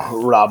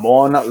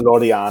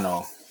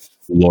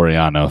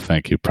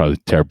 Thank you. Probably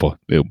terrible.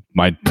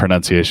 My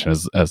pronunciation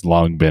has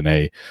long been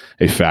a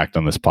fact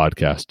on this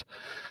podcast.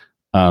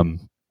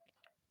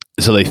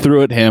 So they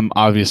threw at him,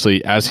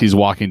 obviously, as he's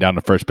walking down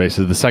to first base.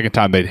 This is the second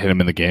time they'd hit him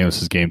in the game. This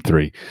is game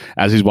 3.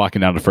 As he's walking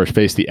down to first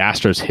base, the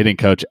Astros hitting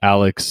coach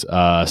Alex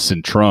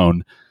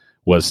Cintron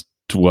was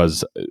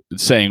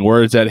saying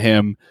words at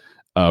him.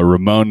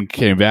 Ramon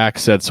came back,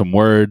 said some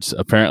words.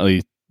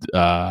 Apparently,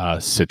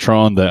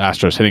 Cintron, the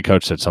Astros hitting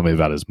coach, said something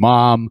about his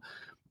mom.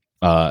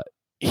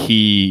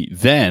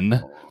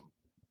 Cintron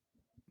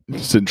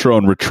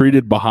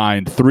retreated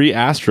behind 3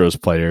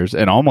 Astros players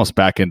and almost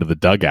back into the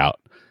dugout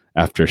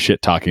after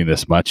shit talking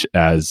this much,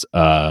 as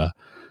he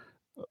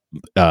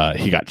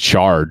got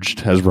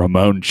charged, as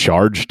Ramon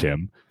charged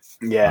him.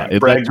 Yeah,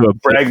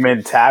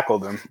 Bregman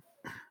tackled him.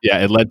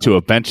 Yeah, it led to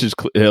a bench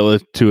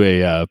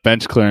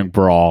clearing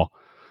brawl.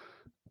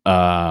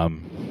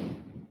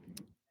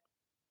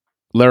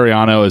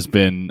 Laureano has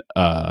been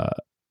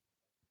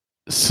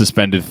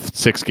suspended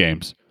 6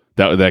 games.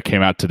 That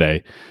came out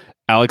today.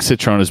 Alex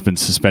Cintron has been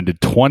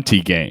suspended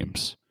 20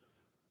 games.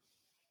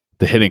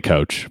 The hitting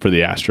coach for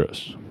the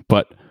Astros,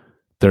 but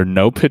there are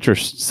no pitcher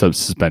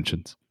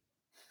suspensions.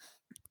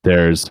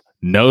 There's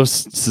no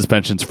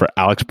suspensions for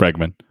Alex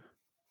Bregman.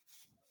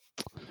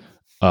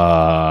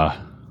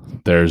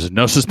 There's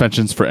no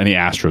suspensions for any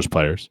Astros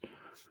players.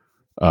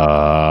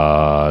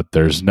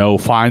 There's no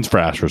fines for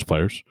Astros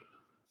players.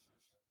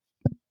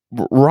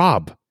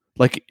 Rob,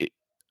 like,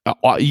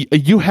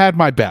 you had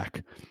my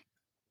back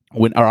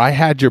I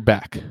had your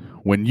back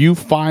when you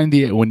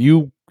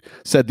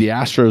said the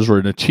Astros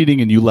were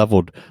cheating and you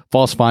leveled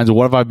false fines.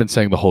 What have I been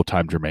saying the whole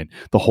time, Jermaine?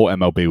 The whole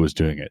MLB was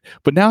doing it.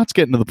 But now it's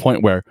getting to the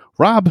point where,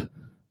 Rob,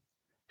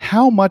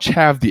 how much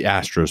have the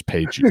Astros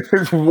paid you?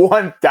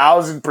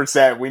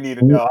 1,000%. We need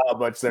to know how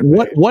much they're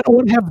paid.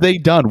 What have they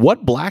done?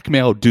 What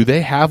blackmail do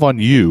they have on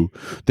you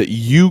that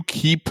you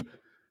keep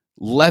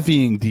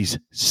levying these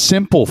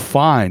simple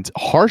fines,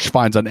 harsh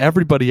fines on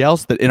everybody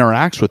else that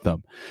interacts with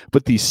them,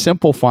 but these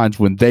simple fines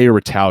when they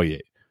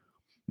retaliate.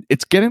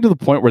 It's getting to the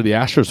point where the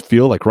Astros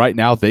feel like right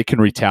now they can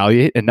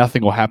retaliate and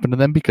nothing will happen to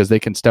them because they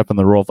can step in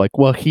the role of like,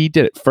 well, he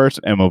did it first.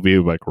 And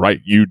MLB like,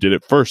 right, you did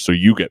it first, so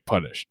you get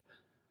punished.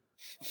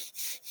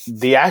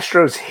 The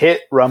Astros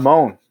hit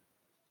Ramon.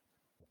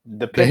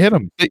 They hit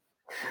him.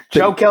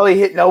 Joe Kelly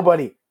hit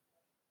nobody.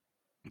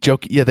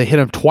 They hit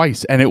him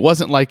twice, and it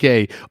wasn't like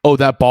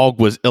that ball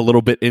was a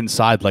little bit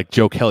inside like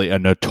Joe Kelly, a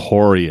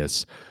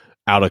notorious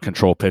out of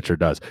control pitcher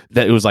does.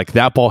 That it was like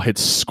that ball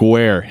hit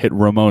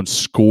Ramon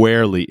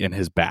squarely in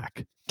his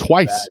back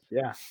twice.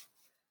 Yeah,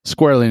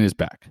 squarely in his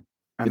back.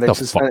 And Get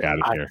the fuck out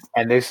of here.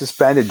 And they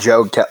suspended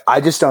Joe Kelly.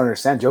 I just don't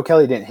understand. Joe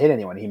Kelly didn't hit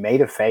anyone. He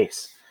made a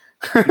face.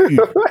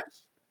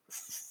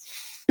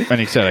 And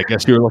he said, "I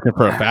guess you were looking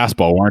for a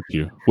fastball, weren't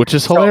you?" Which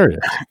is hilarious.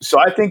 So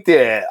I think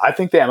the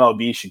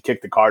MLB should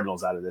kick the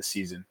Cardinals out of this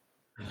season.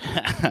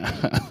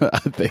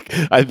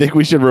 I think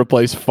we should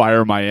replace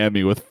Fire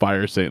Miami with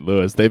Fire St.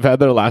 Louis. They've had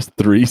their last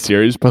 3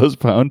 series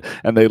postponed,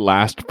 and they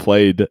last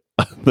played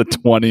the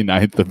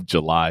 29th of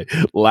July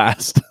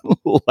last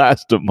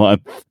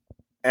month.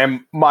 And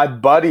my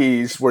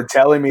buddies were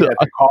telling me that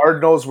the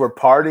Cardinals were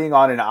partying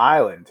on an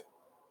island.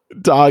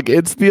 Dog,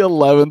 it's the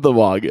 11th of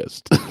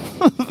August.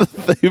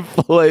 They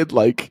played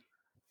like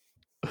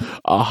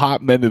a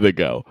hot minute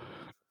ago.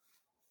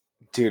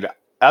 Dude,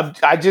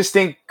 I just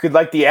think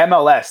like the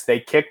MLS, they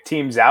kick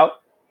teams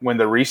out when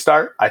the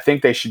restart. I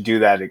think they should do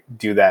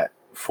that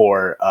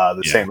for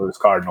the St. Louis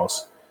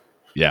Cardinals.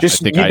 Yeah,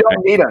 you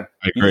don't need them.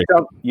 I agree.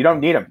 You don't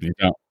need them. You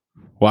don't.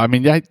 Well, I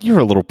mean, you're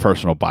a little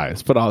personal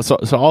bias, but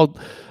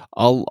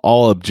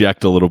I'll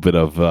object a little bit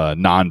of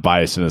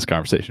non-bias in this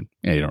conversation.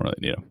 Yeah, you don't really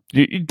need them.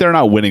 They're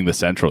not winning the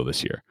Central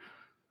this year.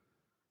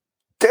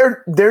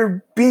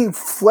 They're being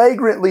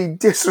flagrantly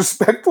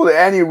disrespectful to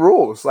any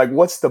rules. Like,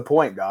 what's the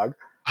point, dog?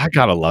 I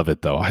gotta love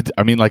it though.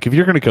 I mean, like if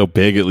you're gonna go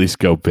big, at least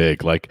go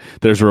big. Like,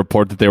 there's a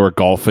report that they were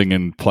golfing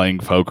and playing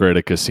poker at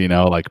a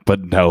casino. Like,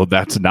 but no,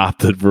 that's not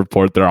the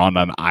report. They're on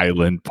an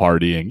island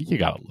partying. You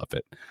gotta love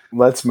it.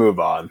 Let's move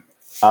on.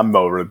 I'm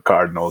over the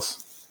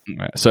Cardinals.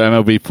 Right, so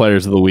MLB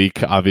Players of the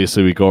Week.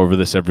 Obviously, we go over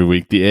this every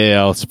week. The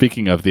AL.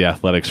 Speaking of the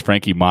Athletics,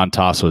 Frankie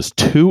Montas was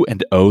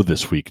 2-0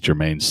 this week.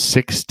 Jermaine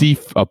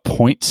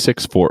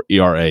 0.64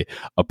 ERA.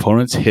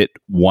 Opponents hit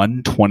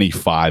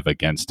 125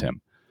 against him.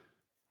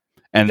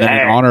 And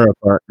then in honor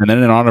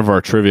of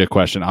our trivia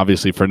question,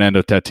 obviously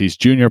Fernando Tatis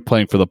Jr.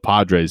 playing for the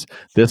Padres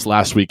this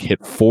last week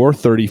hit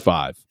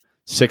 435,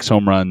 6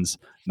 home runs,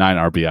 9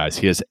 RBIs.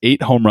 He has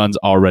 8 home runs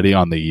already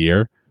on the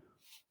year,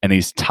 and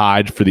he's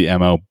tied for the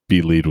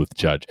MLB lead with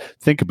Judge.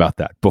 Think about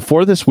that.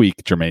 Before this week,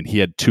 Jermaine, he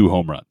had 2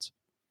 home runs.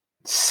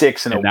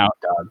 6 in a week,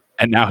 dog.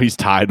 And now he's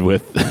tied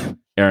with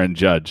Aaron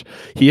Judge.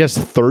 He has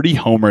 30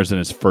 homers in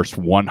his first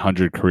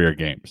 100 career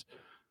games.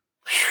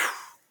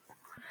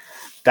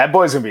 That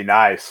boy's going to be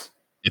nice.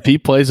 If he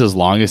plays as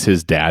long as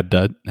his dad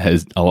did,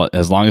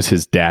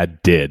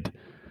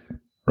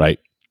 right?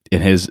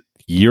 In his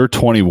year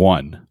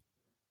 21,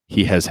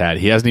 he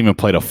hasn't even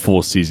played a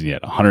full season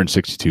yet,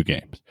 162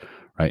 games,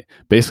 right?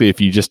 Basically,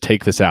 if you just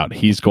take this out,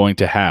 he's going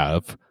to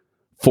have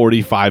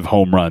 45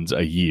 home runs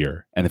a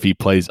year. And if he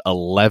plays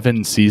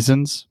 11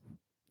 seasons,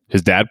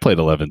 his dad played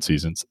 11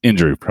 seasons,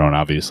 injury prone,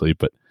 obviously,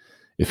 but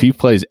if he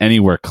plays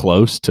anywhere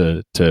close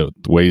to the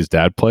way his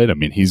dad played, I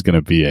mean, he's going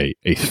to be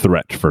a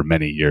threat for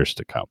many years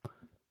to come.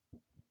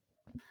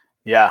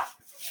 Yeah.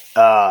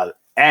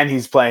 And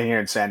he's playing here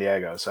in San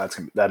Diego, so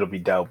that'll be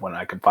dope when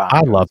I can find him.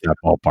 I love that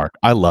ballpark.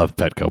 I love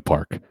Petco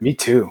Park. Me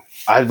too.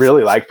 I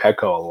really like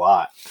Petco a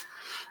lot.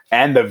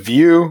 And the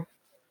views,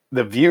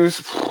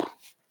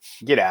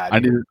 get out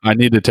of here. I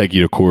need to take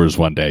you to Coors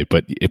one day,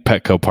 but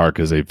Petco Park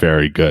is a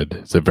very good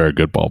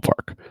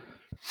ballpark.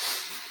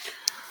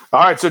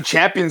 All right, so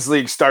Champions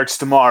League starts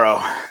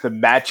tomorrow. The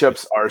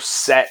matchups are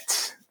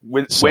set.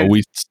 We start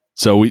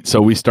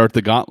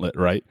the gauntlet,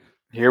 right?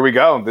 Here we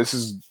go. This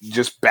is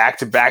just back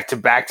to back.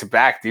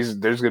 There's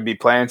going to be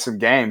playing some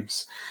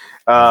games.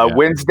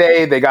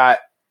 Wednesday, they got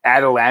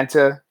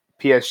Atalanta,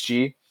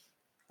 PSG.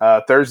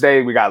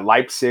 Thursday, we got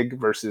Leipzig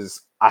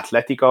versus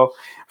Atletico.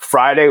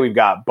 Friday, we've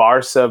got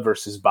Barca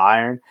versus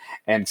Bayern.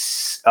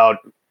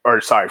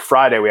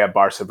 Friday, we have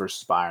Barca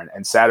versus Bayern.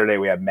 And Saturday,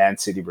 we have Man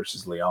City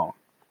versus Lyon.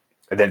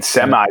 And then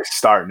semis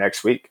start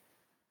next week.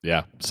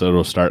 Yeah, so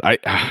it'll start. I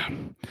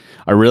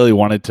really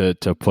wanted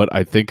to put,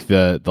 I think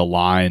the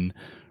line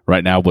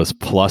right now was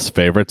plus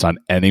favorites on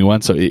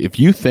anyone. So if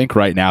you think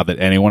right now that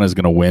anyone is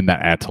going to win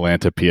that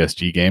Atalanta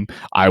PSG game,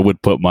 I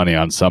would put money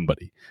on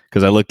somebody,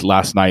 because I looked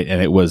last night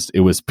and it was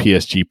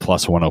PSG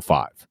plus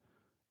 105,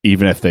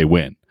 even if they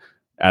win.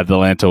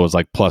 Atalanta was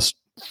like plus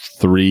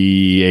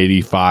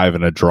 385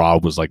 and a draw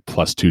was like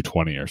plus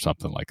 220 or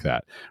something like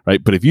that,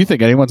 right? But if you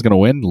think anyone's going to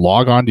win,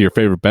 log on to your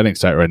favorite betting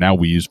site right now.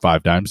 We use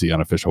 5Dimes, the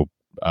unofficial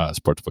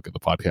sportsbook of the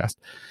podcast,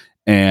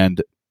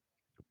 and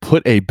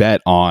put a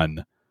bet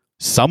on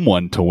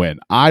someone to win.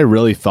 I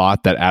really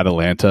thought that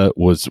Atalanta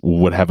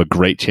would have a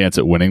great chance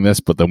at winning this,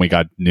 but then we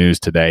got news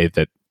today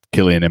that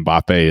Kylian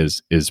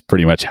Mbappe is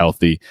pretty much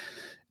healthy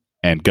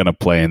and gonna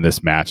play in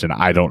this match, and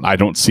I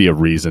don't see a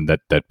reason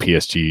that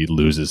PSG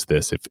loses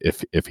this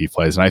if he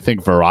plays. And I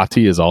think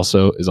Verratti is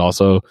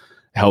also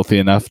healthy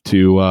enough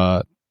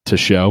to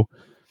show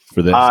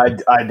for this.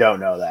 I don't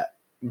know that,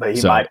 but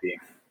he might be.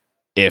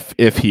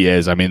 If he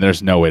is, I mean,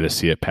 there's no way to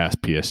see it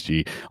past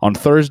PSG on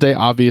Thursday.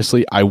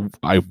 Obviously, I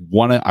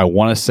want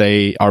to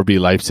say RB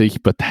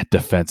Leipzig, but that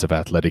defensive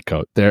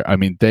Atletico,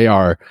 they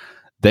are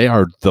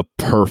the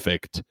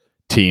perfect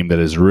team that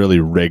is really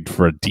rigged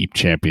for a deep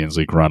Champions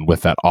League run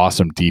with that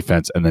awesome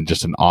defense and then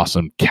just an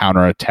awesome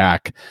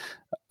counterattack.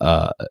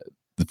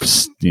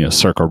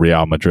 Circa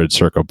Real Madrid,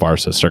 circa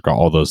Barca, circa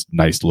all those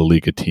nice La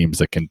Liga teams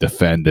that can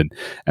defend and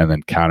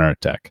then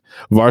counterattack.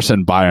 Barca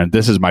and Bayern.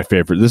 This is my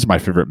favorite. This is my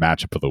favorite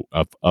matchup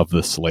of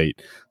the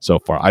slate so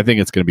far. I think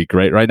it's going to be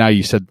great. Right now,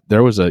 you said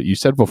before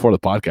the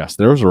podcast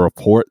there was a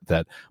report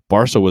that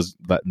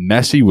that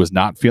Messi was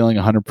not feeling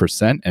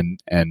 100%,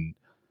 and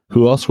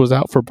who else was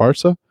out for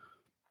Barca?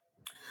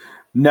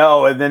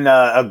 No, and then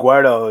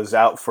Aguero is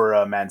out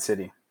for Man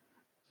City.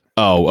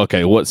 Oh,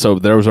 okay. So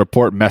there was a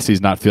report Messi's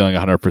not feeling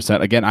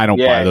 100%. Again, I don't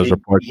buy those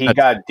reports. He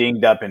got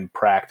dinged up in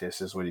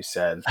practice, is what he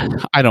said.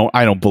 I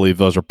don't believe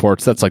those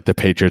reports. That's like the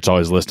Patriots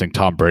always listing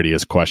Tom Brady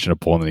as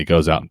questionable, and then he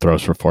goes out and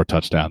throws for 4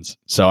 touchdowns.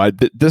 So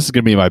this is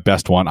going to be my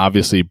best one.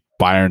 Obviously,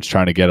 Bayern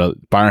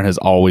has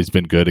always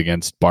been good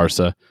against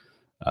Barca,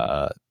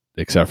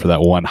 except for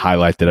that one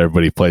highlight that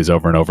everybody plays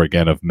over and over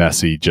again of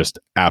Messi just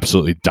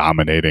absolutely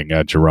dominating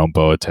Jerome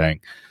Boateng.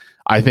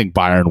 I think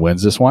Bayern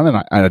wins this one,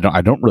 and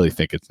I don't really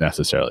think it's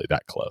necessarily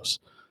that close.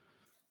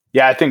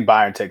 Yeah, I think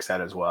Bayern takes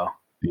that as well.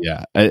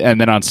 Yeah, and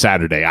then on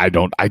Saturday, I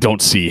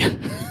don't see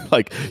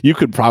like you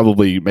could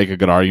probably make a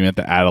good argument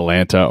that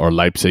Atalanta or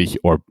Leipzig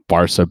or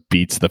Barca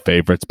beats the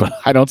favorites, but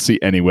I don't see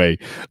any way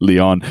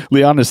Lyon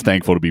is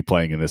thankful to be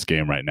playing in this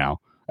game right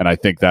now, and I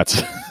think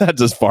that's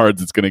as far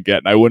as it's going to get.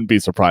 And I wouldn't be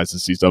surprised to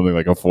see something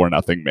like a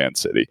 4-0 Man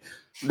City.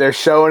 They're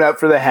showing up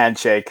for the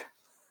handshake.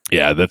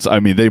 Yeah,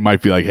 they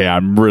might be like, hey,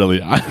 I'm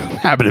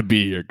happy to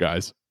be here,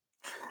 guys.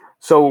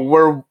 So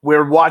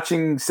we're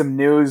watching some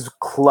news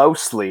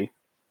closely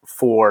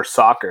for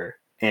soccer,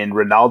 and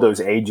Ronaldo's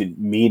agent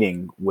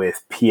meeting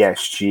with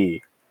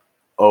PSG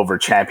over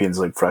Champions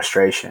League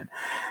frustration.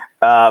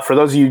 For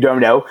those of you who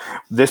don't know,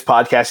 this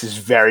podcast is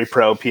very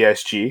pro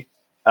PSG,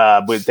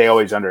 but they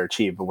always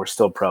underachieve, but we're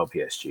still pro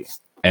PSG.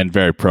 And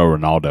very pro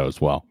Ronaldo as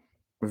well.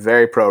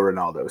 Very pro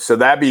Ronaldo. So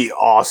that'd be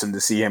awesome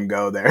to see him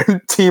go there and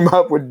team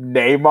up with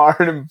Neymar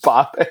and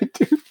Mbappe,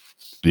 dude.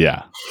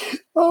 Yeah.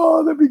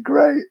 Oh, that'd be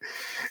great.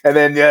 And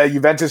then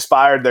Juventus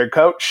fired their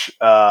coach.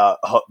 I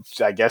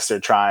guess they're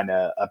trying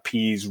to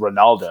appease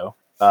Ronaldo.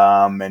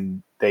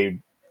 And they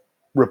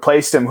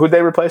replaced him. Who'd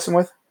they replace him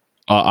with?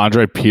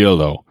 Andre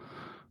Pirlo.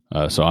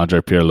 So Andre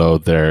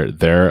Pirlo,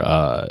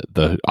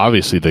 they're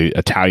obviously the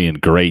Italian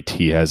great.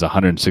 He has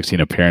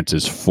 116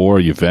 appearances for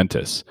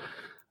Juventus.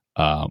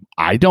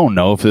 I don't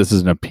know if this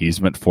is an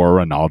appeasement for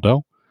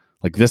Ronaldo.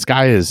 Like, this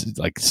guy is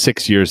like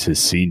 6 years his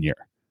senior.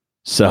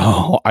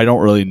 So I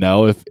don't really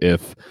know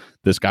if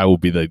this guy will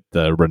be the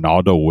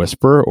Ronaldo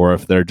whisperer, or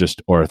if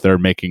they're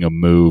making a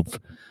move,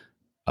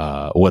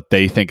 what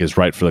they think is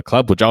right for the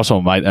club, which also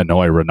might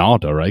annoy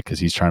Ronaldo, right? Because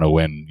he's trying to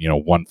win,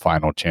 one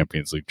final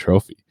Champions League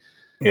trophy.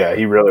 Yeah,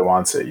 he really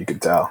wants it. You can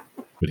tell.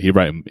 But he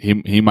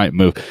might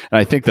move. And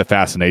I think the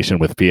fascination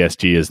with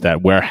PSG is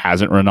that where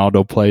hasn't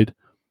Ronaldo played?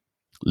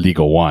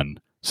 Liga 1.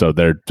 So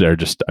they're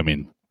just,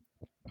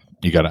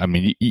 you got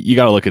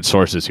to look at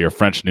sources here.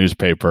 French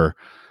newspaper,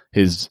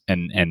 his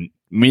and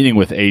meeting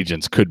with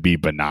agents could be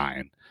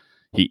benign.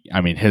 He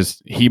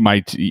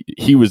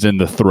was in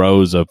the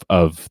throes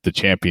of the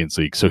Champions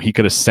League, so he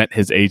could have sent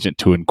his agent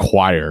to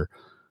inquire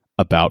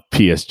about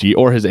PSG,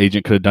 or his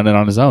agent could have done it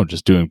on his own,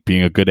 just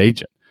being a good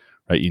agent,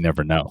 right? You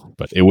never know,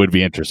 but it would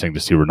be interesting to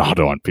see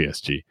Ronaldo on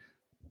PSG.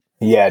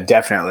 Yeah,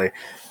 definitely.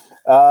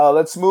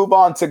 Let's move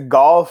on to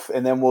golf,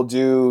 and then we'll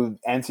do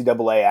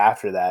NCAA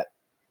after that.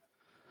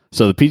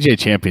 So the PGA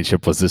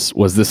Championship was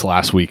this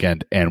last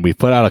weekend, and we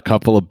put out a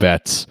couple of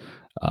bets,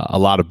 a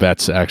lot of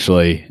bets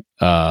actually,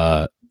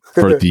 for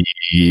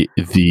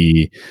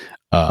the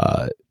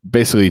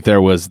basically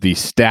there was the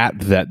stat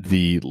that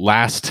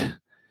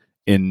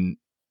in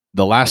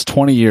the last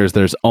 20 years,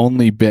 there's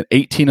only been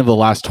 18 of the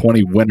last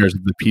 20 winners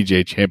of the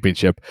PGA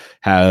Championship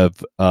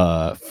have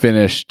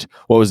finished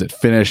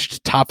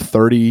top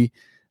 30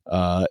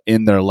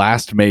 in their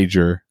last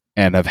major,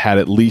 and have had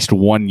at least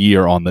 1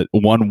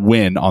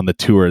 win on the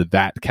tour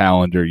that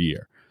calendar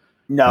year.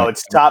 No,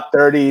 it's top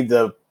 30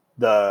 the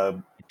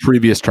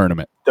previous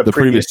tournament. The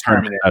previous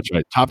tournament. That's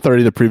right. Top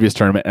 30 the previous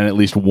tournament, and at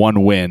least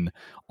 1 win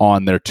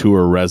on their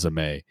tour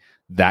resume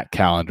that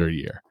calendar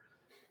year.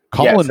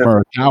 Colin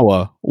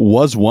Morikawa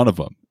was one of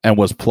them, and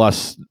was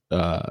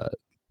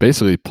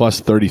basically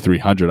plus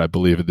 3,300, I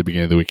believe, at the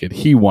beginning of the weekend.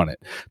 He won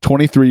it.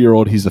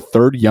 23-year-old. He's the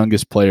third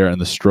youngest player in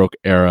the stroke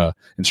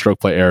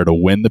play era to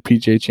win the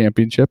PGA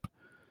Championship.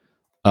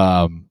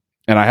 And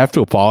I have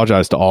to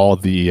apologize to all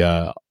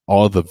the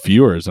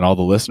viewers and all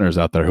the listeners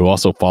out there who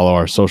also follow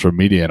our social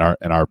media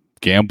and our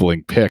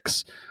gambling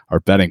picks,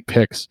 betting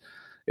picks,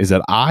 is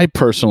that I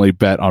personally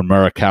bet on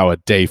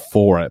Morikawa day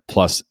 4 at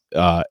plus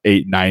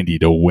 890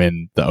 to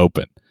win the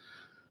Open,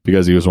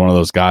 because he was one of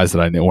those guys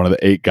that I knew, one of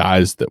the 8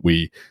 guys that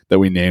we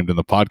named in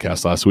the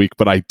podcast last week,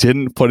 but I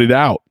didn't put it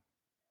out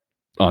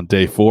on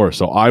day 4.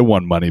 So I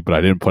won money, but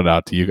I didn't put it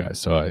out to you guys.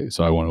 So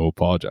I want to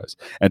apologize.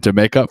 And to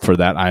make up for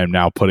that, I am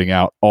now putting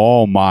out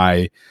all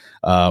my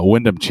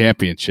Wyndham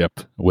Championship,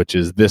 which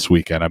is this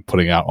weekend. I'm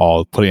putting out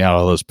all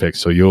those picks.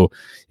 So you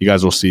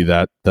guys will see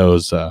that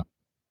those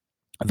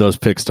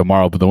picks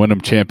tomorrow. But the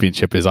Wyndham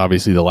Championship is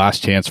obviously the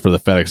last chance for the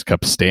FedEx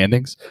Cup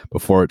standings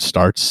before it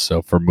starts.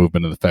 So for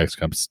movement of the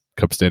FedEx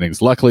Cup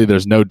standings, luckily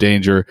there's no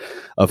danger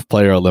of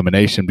player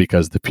elimination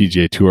because the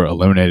PGA Tour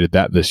eliminated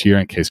that this year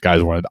in case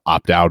guys wanted to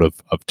opt out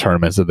of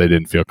tournaments that they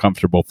didn't feel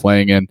comfortable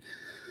playing in.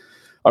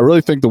 I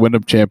really think the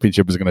Wyndham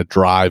Championship is going to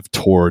drive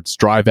towards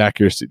drive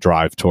accuracy. Did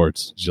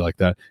you like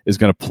that? Is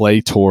going to play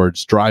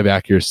towards drive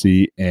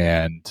accuracy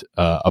and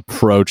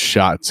approach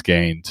shots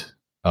gained,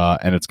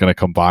 and it's going to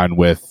combine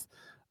with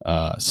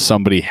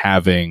somebody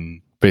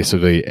having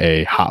basically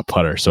a hot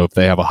putter. So if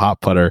they have a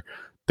hot putter,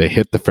 they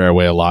hit the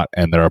fairway a lot,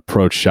 and their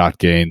approach shot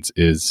gains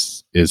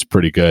is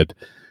pretty good.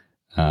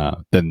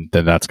 Then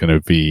that's going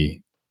to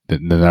be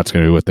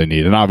what they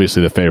need. And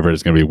obviously, the favorite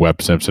is going to be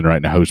Webb Simpson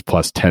right now, who's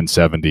plus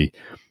 1070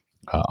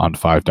 on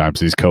 5 times.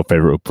 He's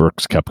co-favorite with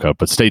Brooks Koepka.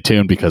 But stay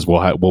tuned because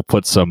we'll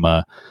put some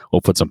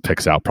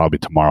picks out probably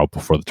tomorrow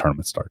before the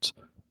tournament starts.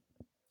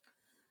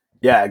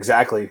 Yeah,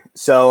 exactly.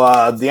 So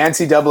the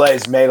NCAA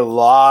has made a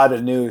lot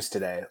of news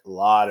today,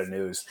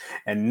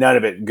 and none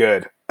of it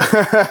good.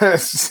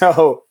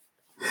 So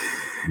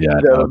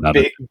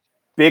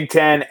Big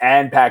Ten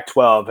and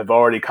Pac-12 have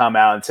already come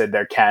out and said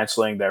they're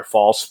canceling their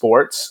fall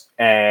sports,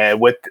 and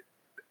with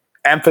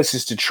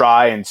emphasis to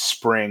try and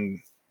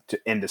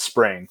into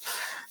spring,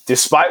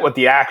 despite what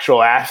the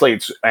actual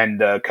athletes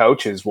and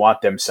coaches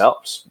want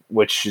themselves,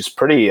 which is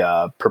pretty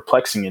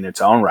perplexing in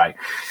its own right.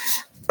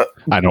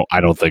 I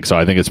don't think so.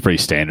 I think it's pretty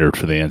standard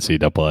for the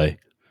NCAA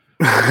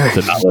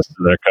to not listen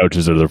to their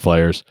coaches or their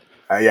players.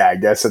 Yeah, I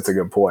guess that's a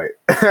good point.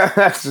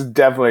 That's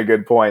definitely a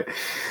good point.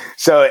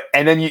 So,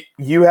 and then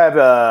you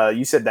have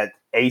you said that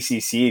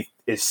ACC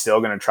is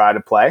still going to try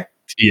to play.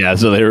 Yeah,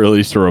 so they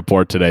released a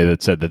report today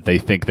that said that they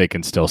think they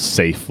can still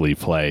safely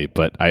play,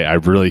 but I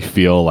really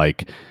feel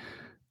like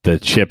the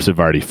chips have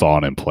already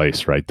fallen in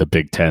place, right? The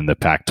Big Ten, the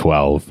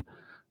Pac-12,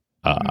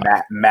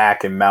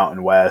 MAC and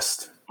Mountain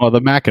West. Well,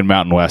 the MAC and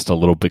Mountain West a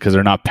little because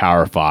they're not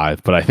Power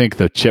 5, but I think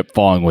the chip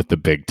falling with the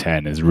Big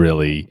Ten is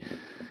really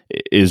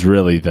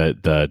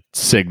the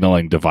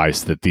signaling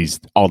device that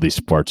all these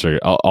sports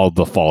all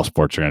the fall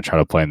sports are going to try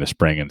to play in the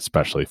spring, and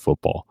especially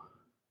football.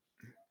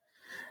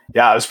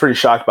 Yeah, I was pretty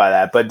shocked by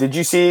that. But did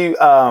you see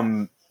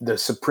the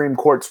Supreme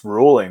Court's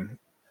ruling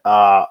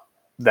that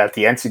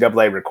the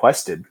NCAA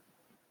requested?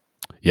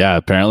 Yeah,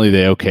 apparently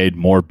they okayed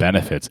more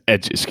benefits.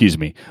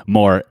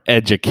 More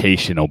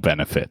educational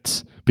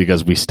benefits,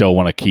 because we still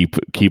want to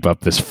keep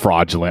up this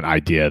fraudulent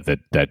idea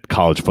that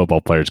college football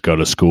players go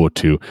to school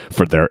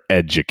for their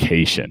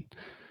education,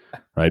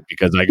 right?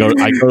 Because I go to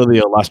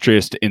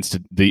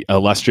the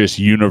illustrious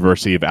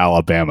University of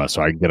Alabama,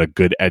 so I can get a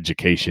good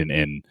education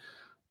in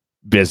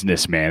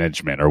business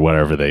management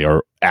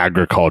or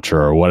agriculture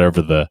or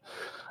whatever. I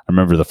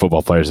remember the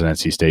football players at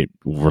NC State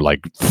were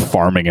like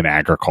farming and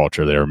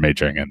agriculture. They were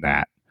majoring in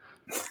that.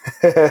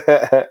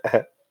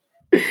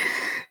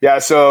 Yeah,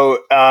 so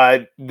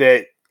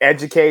the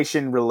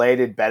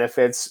education-related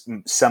benefits,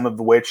 some of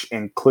which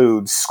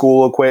include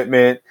school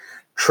equipment,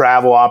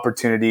 travel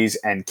opportunities,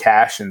 and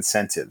cash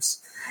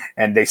incentives.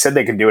 And they said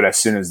they can do it as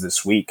soon as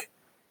this week.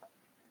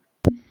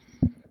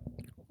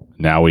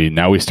 Now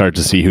we start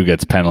to see who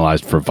gets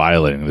penalized for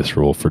violating this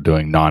rule for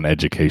doing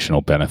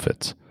non-educational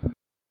benefits.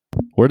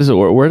 Where does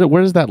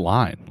that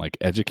line, like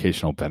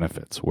educational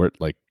benefits? Where,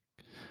 like,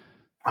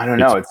 I don't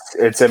know.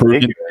 It's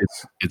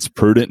ambiguous. It's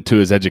prudent to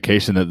his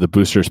education that the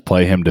boosters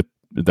pay him to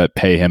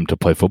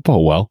play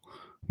football well.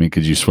 I mean,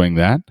 could you swing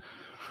that?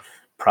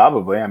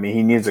 Probably. I mean,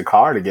 he needs a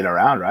car to get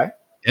around, right?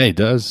 Yeah, he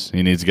does.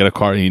 He needs to get a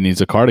car. He needs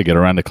a car to get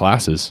around to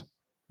classes.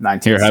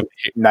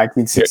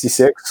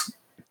 1966.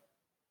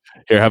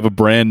 Here, have a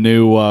brand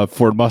new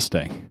Ford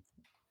Mustang.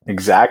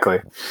 Exactly.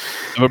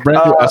 Have a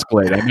brand new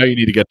Escalade. I know you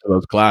need to get to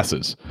those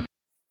classes.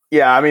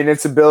 Yeah, I mean,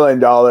 it's $1 billion.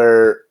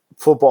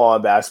 Football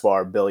and basketball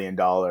are $1 billion.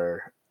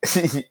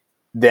 The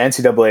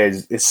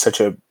NCAA is such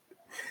a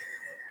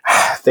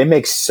 – they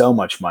make so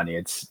much money.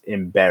 It's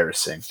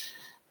embarrassing.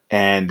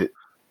 And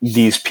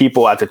these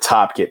people at the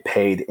top get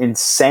paid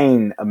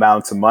insane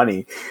amounts of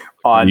money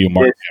on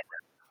this,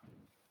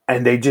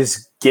 and they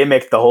just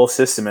gimmick the whole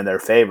system in their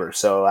favor.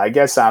 So I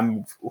guess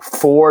I'm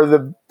for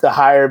the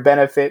higher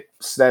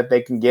benefits that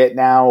they can get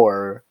now,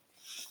 or –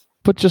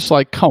 but just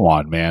like, come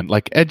on, man!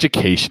 Like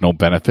educational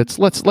benefits.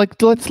 Let's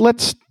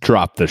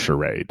drop the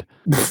charade.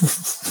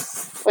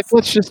 Like,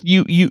 let's just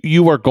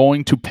you are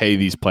going to pay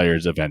these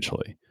players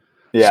eventually.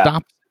 Yeah.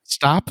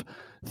 Stop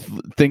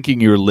thinking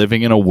you're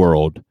living in a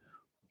world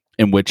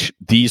in which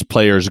these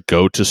players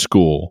go to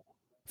school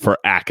for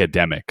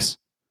academics.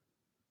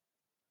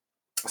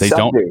 They Some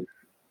don't. do.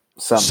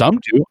 Some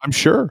do, I'm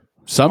sure.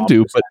 Some Small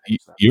do, but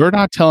percentage, though. you're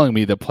not telling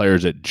me that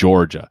players at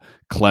Georgia,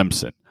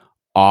 Clemson,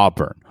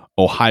 Auburn,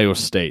 Ohio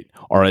State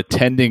are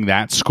attending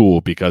that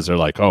school because they're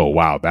like, oh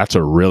wow, that's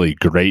a really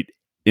great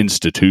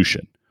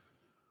institution.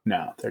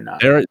 No, they're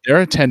not.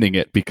 They're attending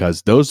it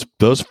because those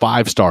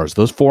 5 stars,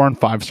 those 4 and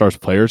 5 stars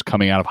players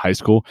coming out of high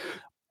school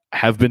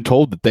have been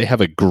told that they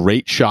have a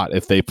great shot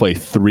if they play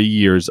 3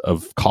 years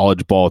of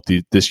college ball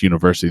at this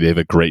university. They have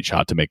a great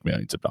shot to make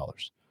millions of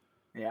dollars.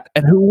 Yeah.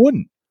 And who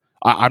wouldn't?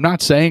 I'm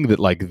not saying that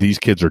like these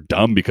kids are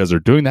dumb because they're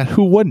doing that.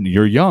 Who wouldn't?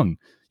 You're young.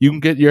 You can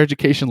get your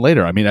education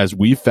later. I mean, as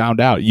we found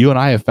out, you and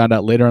I have found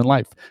out later in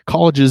life,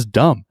 college is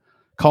dumb.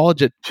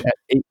 College at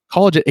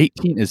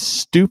 18 is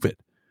stupid.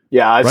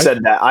 Yeah, I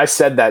right?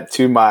 said that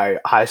to my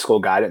high school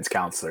guidance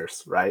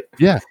counselors, right?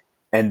 Yeah.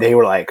 And they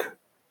were like,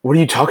 "What are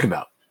you talking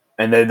about?"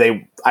 And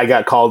then I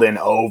got called in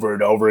over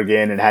and over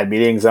again and had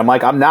meetings. I'm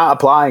like, "I'm not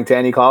applying to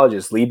any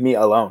colleges. Leave me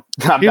alone.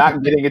 I'm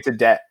not getting into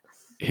debt."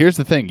 Here's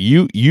the thing.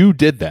 You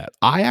did that.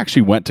 I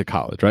actually went to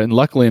college, right? And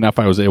luckily enough,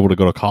 I was able to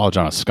go to college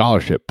on a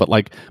scholarship. But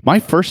like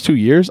my first 2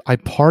 years, I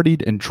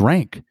partied and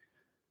drank.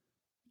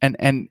 And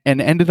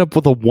ended up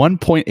with a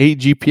 1.8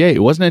 GPA.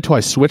 It wasn't until I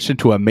switched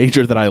into a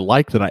major that I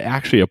liked that I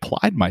actually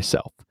applied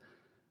myself.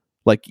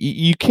 Like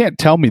you can't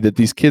tell me that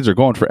these kids are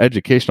going for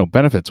educational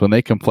benefits when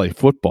they can play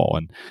football,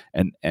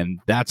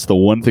 and that's the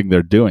one thing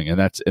they're doing. And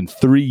that's in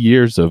 3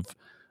 years of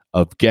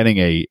getting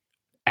a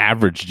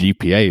average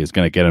GPA is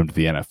going to get them to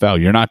the NFL.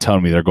 You're not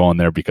telling me they're going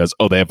there because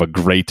they have a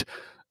great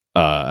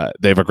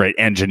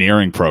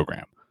engineering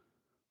program.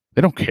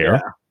 They don't care.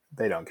 Yeah,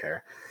 they don't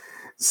care.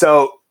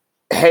 So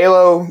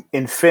Halo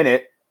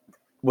Infinite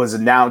was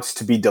announced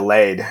to be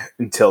delayed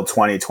until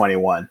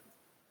 2021.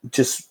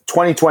 Just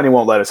 2020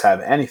 won't let us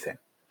have anything.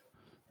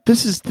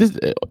 This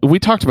we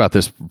talked about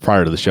this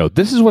prior to the show.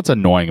 This is what's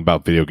annoying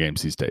about video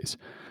games these days.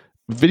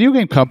 Video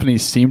game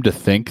companies seem to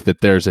think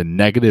that there's a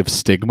negative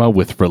stigma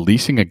with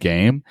releasing a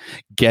game,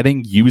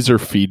 getting user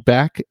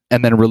feedback,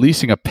 and then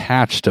releasing a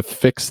patch to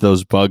fix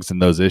those bugs and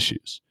those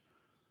issues,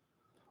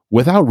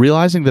 without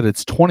realizing that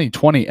it's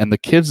 2020 and the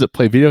kids that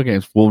play video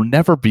games will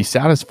never be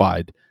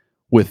satisfied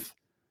with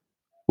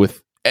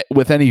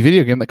any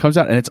video game that comes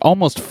out. And it's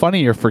almost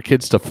funnier for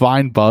kids to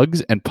find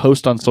bugs and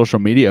post on social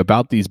media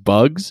about these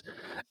bugs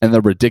and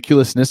the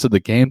ridiculousness of the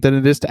game than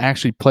it is to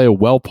actually play a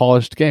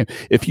well-polished game.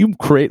 If you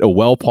create a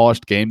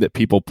well-polished game that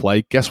people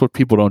play, guess what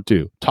people don't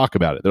do? Talk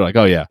about it. They're like,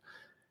 oh yeah.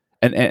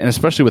 And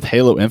especially with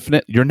Halo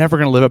Infinite, you're never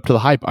going to live up to the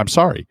hype. I'm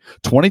sorry.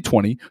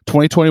 2020,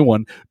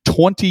 2021,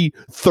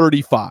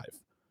 2035.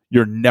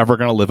 You're never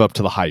going to live up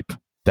to the hype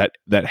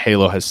that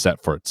Halo has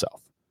set for itself.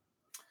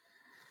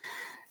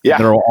 Yeah,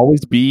 there will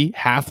always be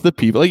half the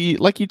people,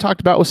 like you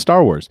talked about with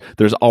Star Wars.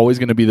 There's always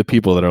going to be the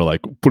people that are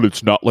like, but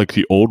it's not like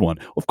the old one.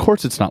 Of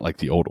course, it's not like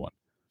the old one.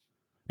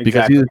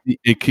 Exactly.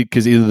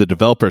 Because either the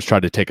developers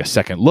tried to take a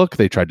second look,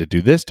 they tried to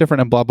do this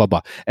different, and blah blah blah,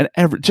 and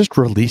just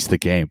release the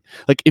game.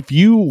 Like if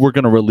you were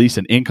going to release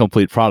an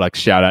incomplete product,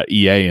 shout out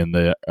EA in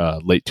the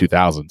late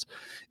 2000s.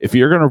 If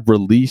you're going to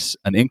release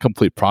an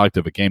incomplete product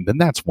of a game, then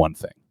that's one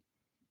thing.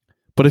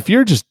 But if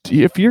you're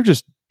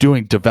just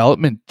doing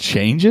development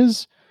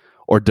changes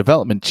or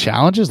development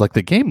challenges, like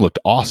the game looked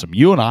awesome.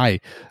 You and I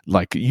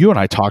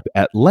talked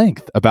at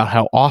length about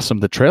how awesome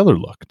the trailer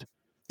looked.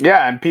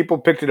 Yeah, and people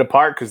picked it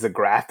apart because the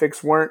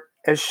graphics weren't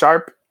as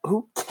sharp.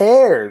 Who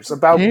cares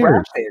about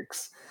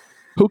graphics?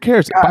 Who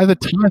cares? God.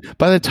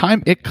 By the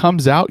time it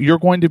comes out, you're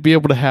going to be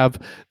able to have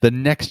the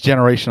next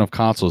generation of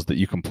consoles that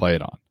you can play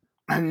it on.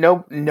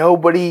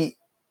 Nobody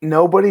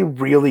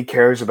really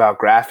cares about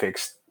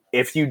graphics.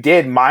 If you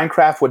did,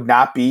 Minecraft would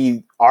not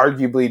be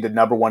arguably the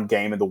number one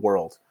game in the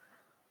world.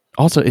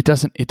 Also, it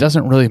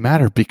doesn't really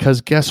matter because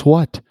guess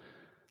what?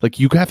 Like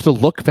you have to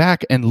look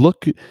back and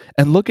look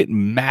at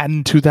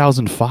Madden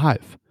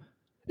 2005.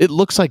 It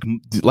looks like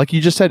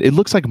you just said, it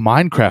looks like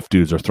Minecraft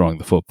dudes are throwing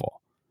the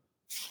football.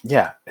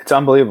 Yeah, it's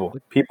unbelievable.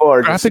 People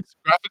are graphics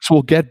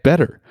will get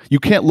better. You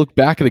can't look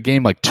back at a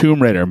game like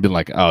Tomb Raider and be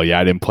like, "Oh yeah,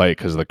 I didn't play it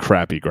because of the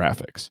crappy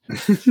graphics."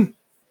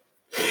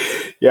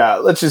 Yeah,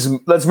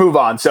 let's move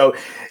on. So,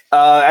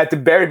 at the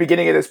very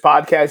beginning of this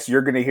podcast,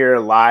 you're going to hear a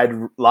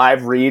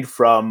live read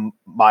from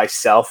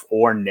myself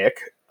or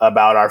Nick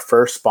about our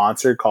first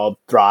sponsor called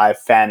Thrive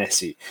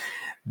Fantasy.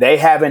 They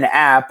have an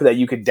app that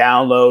you could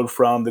download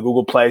from the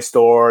Google Play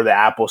Store, the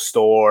Apple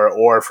Store,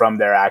 or from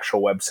their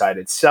actual website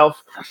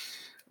itself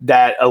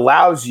that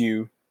allows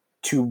you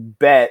to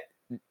bet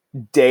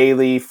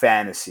daily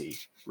fantasy,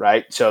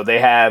 right? So they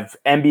have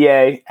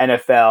NBA,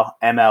 NFL,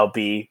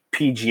 MLB,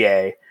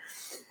 PGA,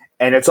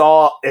 and it's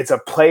a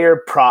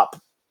player prop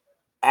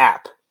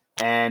app.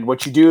 And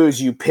what you do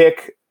is you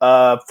pick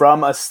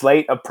from a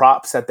slate of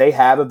props that they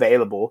have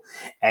available,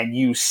 and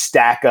you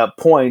stack up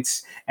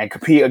points and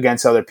compete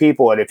against other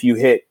people. And if you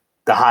hit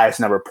the highest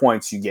number of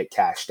points, you get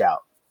cashed out.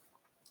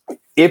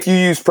 If you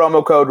use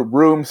promo code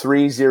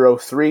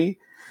ROOM303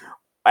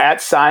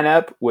 at sign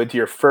up with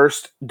your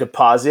first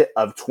deposit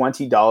of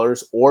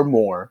 $20 or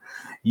more,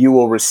 you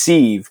will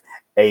receive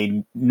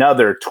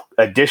another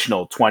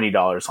additional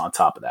 $20 on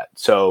top of that.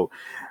 So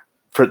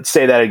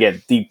say that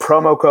again. The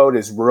promo code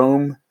is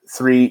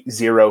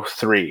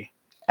Room303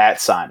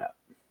 at sign up.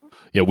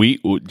 Yeah,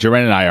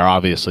 Jermaine and I are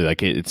obviously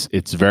like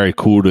it's very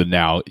cool to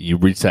now you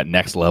reach that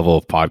next level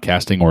of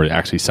podcasting where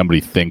actually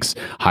somebody thinks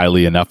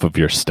highly enough of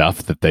your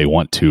stuff that they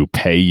want to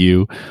pay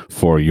you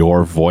for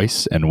your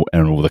voice and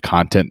the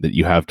content that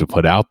you have to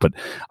put out. But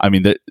I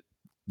mean,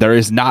 there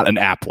is not an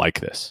app like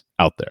this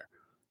out there.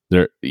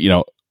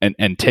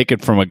 And take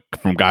it from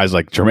guys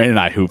like Jermaine and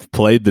I who've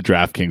played the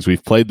DraftKings,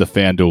 we've played the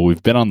FanDuel,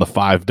 we've been on the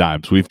 5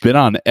 Dimes, we've been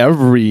on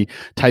every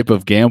type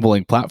of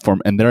gambling platform,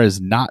 and there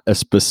is not a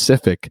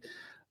specific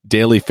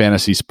daily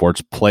fantasy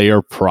sports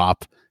player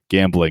prop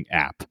gambling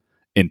app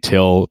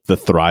until the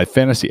Thrive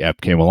Fantasy app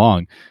came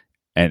along.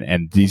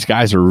 And these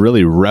guys are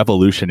really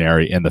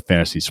revolutionary in the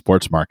fantasy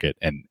sports market.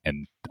 And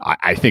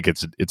I think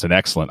it's an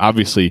excellent.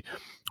 Obviously,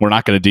 we're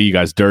not going to do you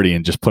guys dirty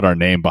and just put our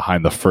name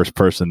behind the first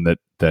person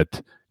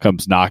that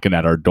comes knocking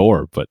at our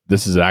door. But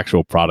this is an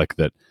actual product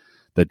that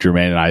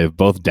Jermaine and I have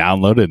both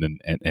downloaded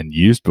and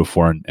used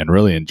before and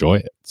really enjoy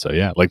it. So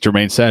yeah, like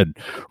Jermaine said,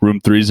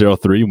 Room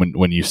 303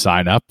 when you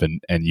sign up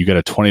and you get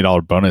a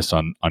 $20 bonus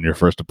on your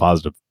first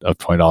deposit of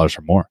 $20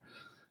 or more.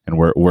 And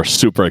we're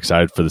super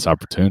excited for this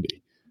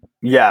opportunity.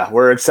 Yeah,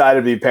 we're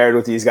excited to be paired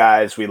with these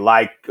guys. We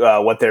like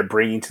what they're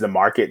bringing to the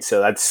market.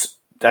 So that's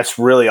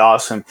really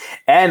awesome.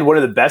 And one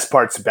of the best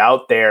parts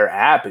about their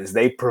app is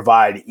they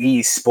provide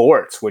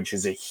esports, which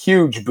is a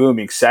huge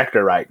booming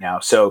sector right now.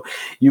 So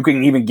you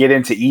can even get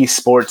into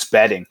esports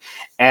betting.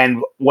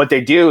 And what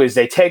they do is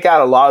they take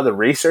out a lot of the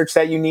research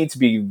that you need to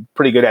be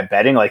pretty good at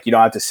betting. Like you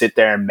don't have to sit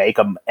there and make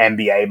an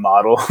NBA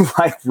model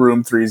like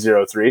Room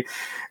 303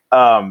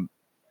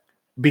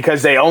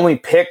 because they only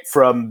pick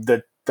from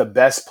the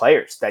best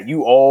players that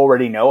you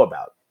already know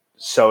about.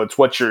 So it's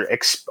what you're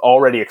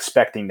already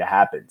expecting to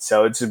happen.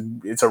 So it's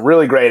a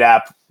really great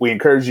app. We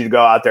encourage you to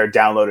go out there,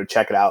 download it,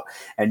 check it out,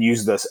 and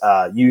use the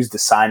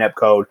sign up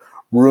code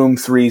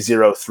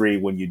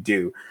Room303 when you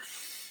do.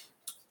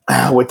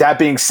 With that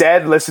being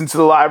said, listen to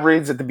the live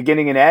reads at the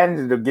beginning and end.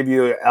 It'll give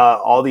you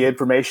all the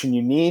information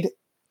you need.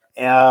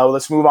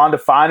 Let's move on to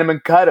Find 'em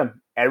and Cut 'em,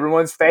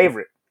 everyone's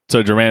favorite.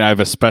 So, Jermaine, I have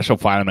a special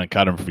Find 'em and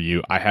Cut 'em for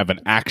you. I have an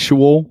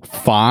actual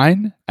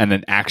fine and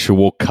an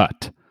actual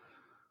cut.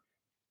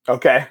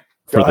 Okay.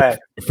 Go ahead.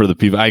 For the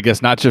people, I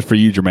guess not just for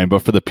you, Jermaine,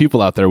 but for the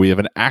people out there, we have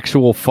an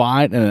actual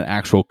fine and an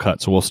actual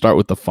cut. So we'll start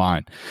with the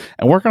fine,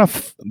 and we're gonna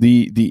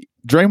the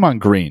Draymond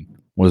Green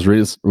was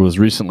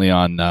recently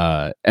on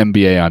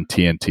NBA on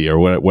TNT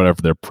or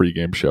whatever their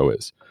pregame show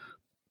is.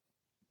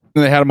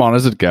 And they had him on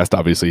as a guest.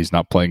 Obviously, he's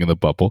not playing in the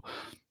bubble,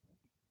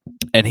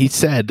 and he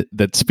said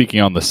that speaking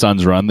on the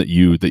Suns run that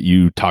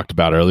you talked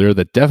about earlier,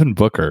 that Devin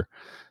Booker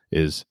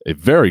is a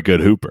very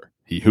good hooper.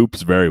 He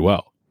hoops very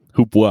well,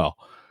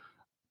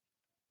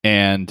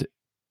 And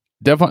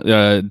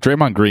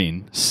Draymond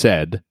Green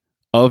said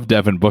of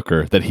Devin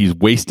Booker that he's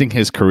wasting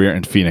his career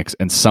in Phoenix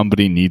and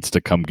somebody needs to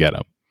come get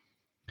him.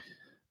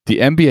 The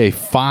NBA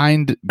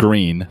fined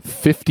Green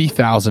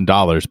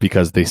 $50,000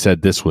 because they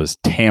said this was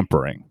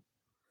tampering.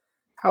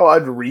 How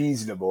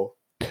unreasonable.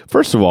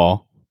 First of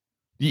all,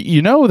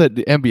 you know that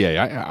the NBA,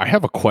 I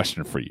have a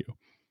question for you.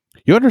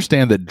 You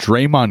understand that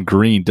Draymond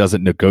Green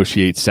doesn't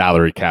negotiate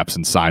salary caps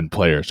and sign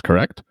players,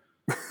 correct?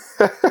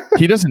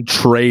 He doesn't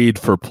trade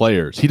for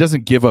players. He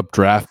doesn't give up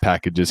draft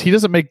packages. He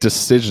doesn't make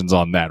decisions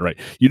on that, right?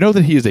 You know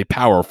that he is a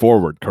power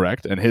forward,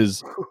 correct? And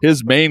his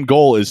main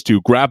goal is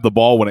to grab the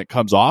ball when it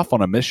comes off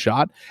on a missed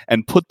shot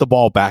and put the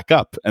ball back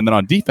up. And then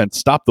on defense,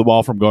 stop the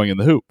ball from going in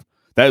the hoop.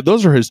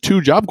 Those are his 2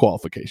 job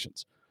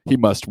qualifications. He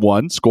must,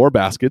 1, score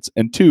baskets,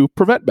 and 2,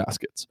 prevent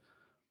baskets.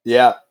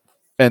 Yeah.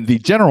 And the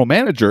general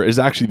manager is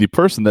actually the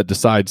person that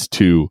decides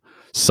to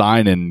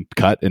sign and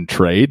cut and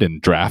trade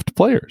and draft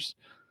players.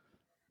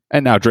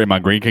 And now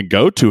Draymond Green can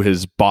go to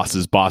his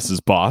boss's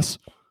boss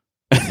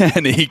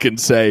and he can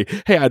say,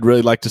 hey, I'd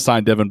really like to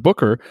sign Devin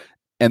Booker.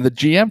 And the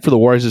GM for the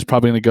Warriors is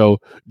probably going to go,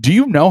 do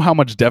you know how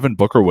much Devin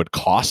Booker would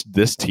cost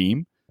this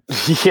team?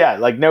 Yeah,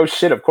 like no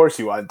shit. Of course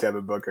you want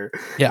Devin Booker.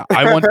 Yeah,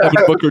 I want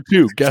Devin Booker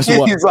too. Guess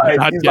what? I'm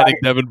not getting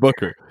Devin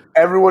Booker.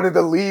 Everyone in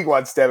the league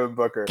wants Devin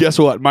Booker. Guess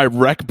what? My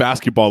rec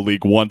basketball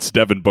league wants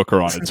Devin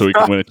Booker on it so he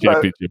can win a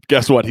championship.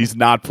 Guess what? He's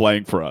not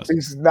playing for us.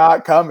 He's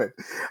not coming.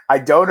 I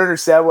don't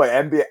understand what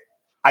NBA...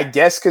 I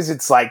guess because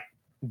it's like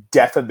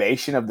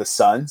defamation of the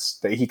Suns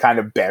that he kind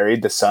of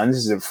buried the Suns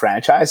as a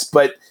franchise,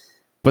 but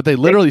they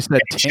literally said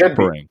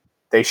tampering.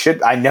 They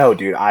should. I know,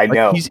 dude. I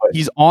know.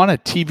 He's on a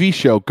TV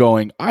show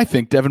going, I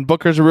think Devin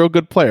Booker's a real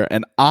good player,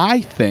 and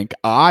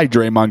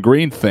Draymond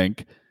Green,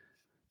 think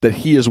that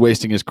he is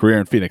wasting his career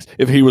in Phoenix.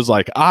 If he was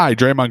like,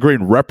 Draymond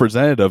Green,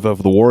 representative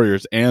of the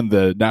Warriors and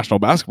the National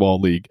Basketball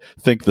League,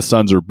 think the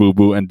Suns are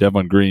boo-boo and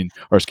Devin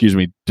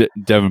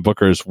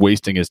Booker is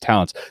wasting his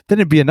talents, then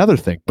it'd be another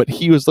thing. But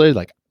he was literally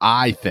like,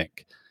 I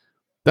think.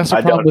 That's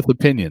the problem with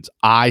opinions.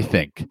 I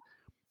think.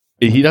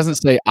 He doesn't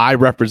say, I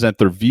represent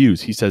their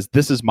views. He says,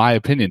 this is my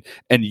opinion.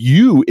 And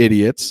you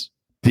idiots,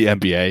 the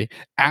NBA,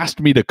 asked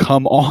me to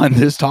come on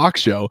this talk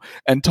show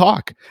and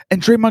talk.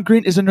 And Draymond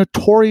Green is a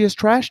notorious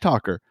trash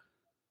talker.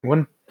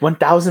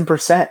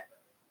 1,000%.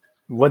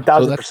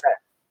 1,000%.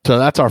 So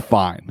that's our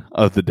fine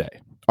of the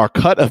day. Our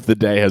cut of the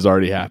day has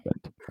already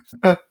happened.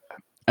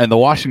 And the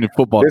Washington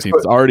football team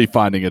is already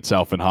finding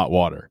itself in hot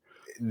water.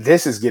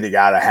 This is getting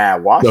out of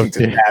hand.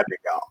 Washington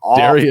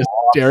having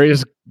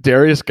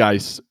Darius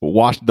Geis,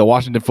 the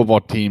Washington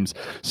football team's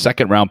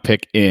second round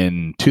pick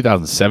in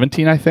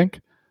 2017, I think.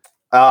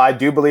 I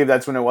do believe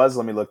that's when it was.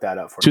 Let me look that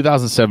up for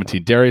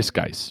 2017, Darius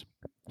Geis.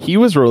 He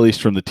was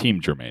released from the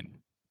team, Jermaine,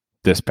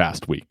 this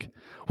past week.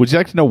 Would you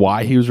like to know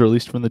why he was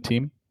released from the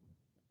team?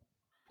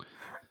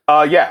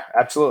 Yeah,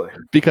 absolutely.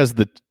 Because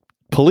the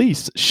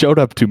police showed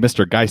up to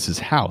Mr. Geis's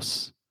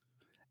house,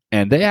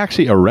 and they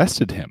actually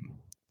arrested him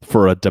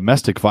for a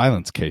domestic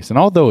violence case. And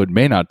although it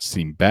may not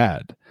seem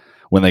bad,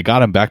 when they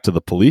got him back to the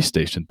police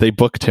station, they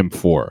booked him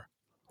for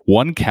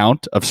 1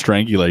 count of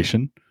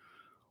strangulation,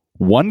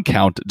 1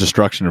 count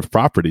destruction of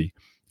property,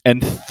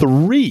 and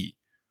 3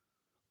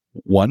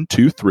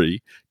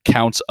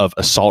 counts of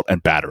assault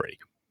and battery.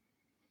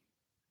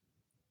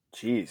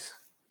 Jeez.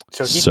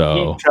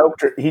 So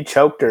he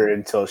choked her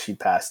until she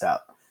passed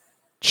out.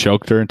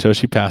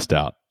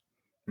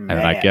 Man.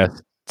 And I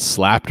guess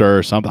slapped her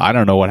or something. I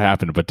don't know what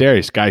happened, but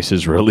Darius Geis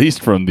is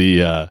released from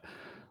the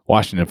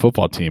Washington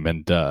football team.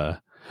 And I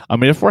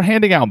mean, if we're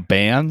handing out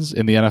bans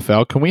in the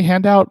NFL, can we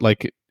hand out,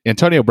 like,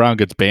 Antonio Brown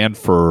gets banned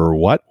for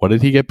what? What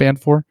did he get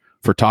banned for?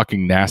 For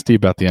talking nasty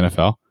about the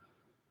NFL?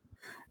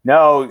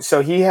 No,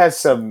 so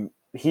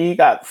he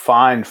got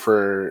fined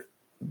for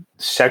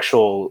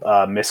sexual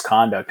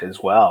misconduct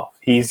as well.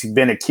 He's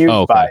been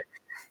accused by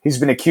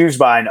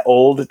an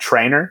old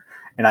trainer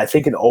and I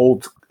think an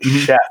old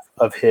chef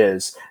of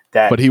his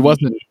but he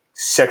wasn't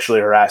sexually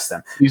harassed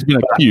them. He's been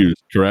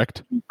accused,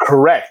 correct?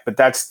 Correct, but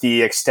that's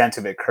the extent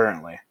of it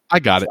currently. I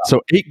got it.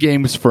 So 8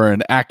 games for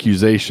an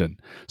accusation.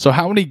 So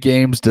how many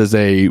games does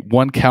a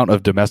 1 count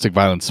of domestic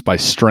violence by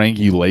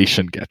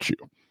strangulation get you?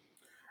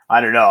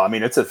 I don't know. I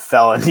mean, it's a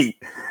felony.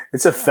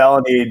 It's a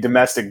felony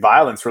domestic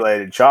violence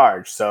related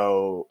charge.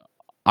 So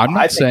I'm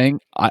not saying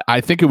I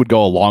think it would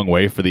go a long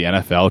way for the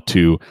NFL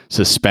to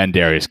suspend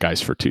Darius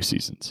Geis for 2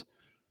 seasons.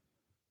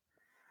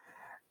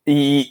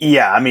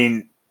 Yeah, I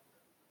mean,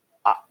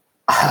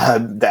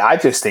 I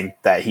just think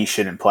that he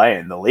shouldn't play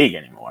in the league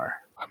anymore.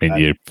 I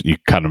mean, you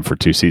cut him for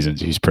 2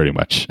 seasons. He's pretty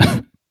much.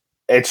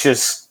 It's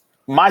just,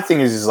 my thing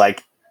is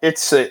like,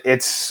 it's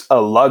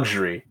a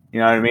luxury. You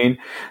know what I mean?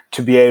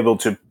 To be able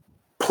to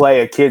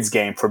play a kid's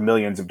game for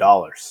millions of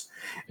dollars.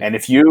 And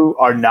if you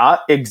are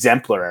not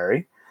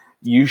exemplary,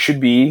 you should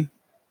be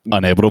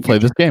unable to play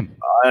this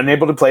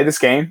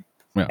game.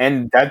 Yeah.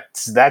 And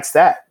that's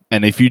that.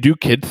 And if you do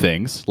kid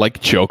things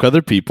like choke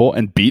other people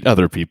and beat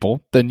other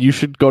people, then you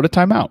should go to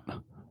timeout.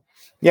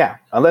 Yeah,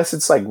 unless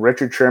it's like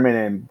Richard Sherman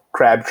and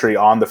Crabtree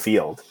on the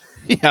field.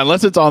 Yeah,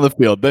 unless it's on the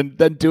field, then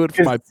do it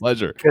for my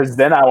pleasure. Because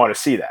then I want to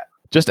see that.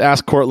 Just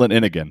ask Cortland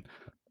Innigan.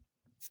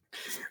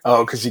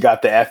 Oh, because you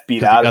got the F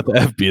beat out of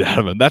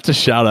him. That's a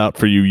shout out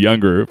for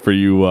you for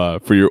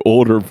your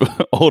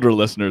older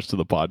listeners to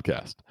the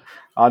podcast.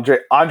 Andre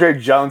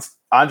Johnson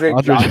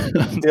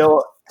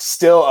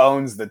still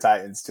owns the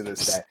Titans to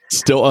this day.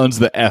 Still owns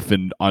the F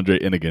in Andre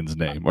Innigan's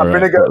name.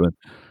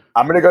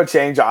 I'm gonna go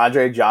change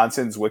Andre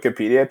Johnson's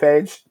Wikipedia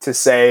page to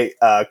say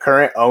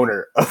current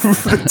owner of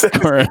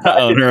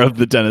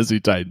the Tennessee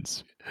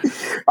Titans.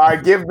 All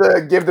right, give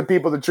the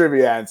people the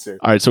trivia answer.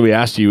 All right, so we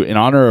asked you, in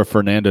honor of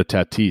Fernando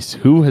Tatis,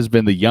 who has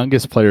been the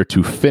youngest player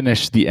to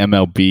finish the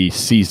MLB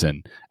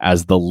season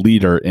as the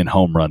leader in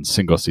home runs,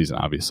 single season,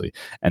 obviously.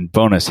 And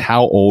bonus,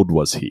 how old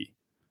was he?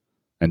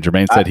 And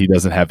Jermaine said he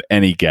doesn't have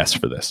any guess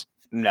for this.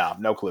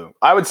 No clue.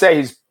 I would say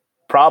he's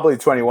probably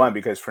 21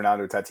 because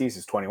Fernando Tatis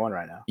is 21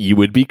 right now. You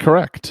would be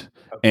correct.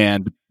 Okay.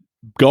 And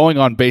going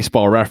on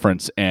Baseball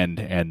Reference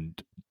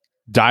and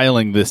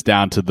dialing this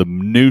down to the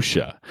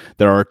minutia,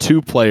 there are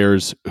 2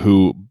 players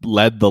who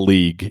led the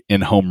league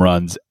in home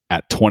runs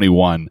at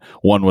 21.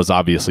 One was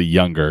obviously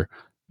younger.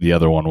 The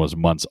other one was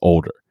months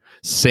older.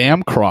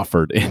 Sam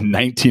Crawford in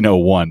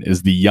 1901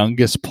 is the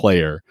youngest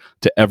player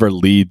to ever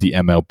lead the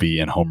MLB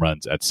in home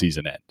runs at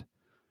season end.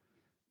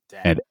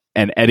 Damn.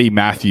 And Eddie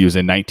Matthews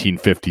in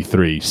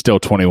 1953, still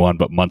 21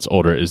 but months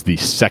older, is the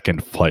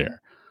second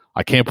player.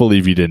 I can't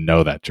believe you didn't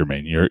know that,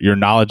 Jermaine. Your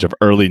knowledge of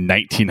early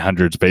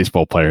 1900s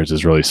baseball players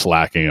is really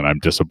slacking, and I'm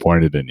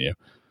disappointed in you.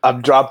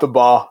 I've dropped the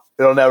ball.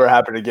 It'll never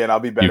happen again. I'll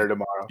be better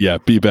tomorrow. Yeah,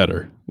 be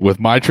better. With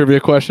my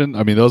trivia question,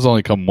 I mean, those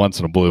only come once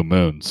in a blue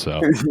moon.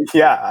 So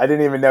yeah, I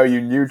didn't even know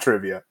you knew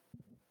trivia.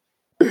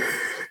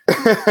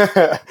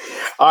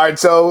 All right,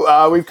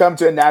 so we've come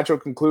to a natural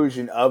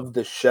conclusion of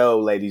the show,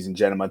 ladies and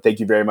gentlemen.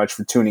 Thank you very much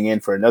for tuning in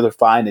for another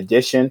fine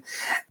edition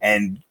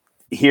and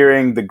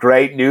hearing the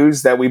great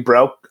news that we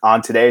broke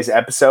on today's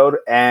episode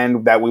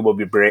and that we will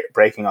be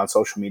breaking on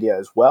social media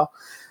as well.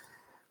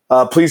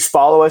 Please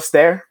follow us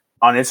there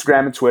on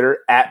Instagram and Twitter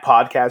at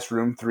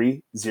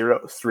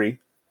podcastroom303.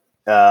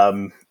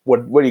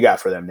 What do you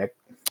got for them, Nick?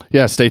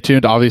 Yeah, stay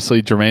tuned.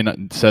 Obviously,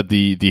 Jermaine said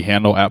the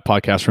handle at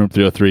Podcast Room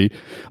 303.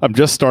 I'm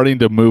just starting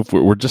to move.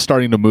 We're just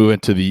starting to move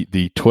into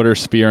the Twitter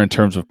sphere in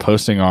terms of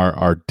posting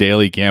our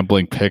daily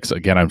gambling picks.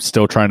 Again, I'm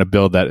still trying to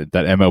build that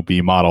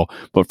MLB model,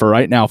 but for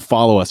right now,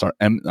 follow us. Our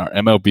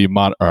MLB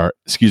model, our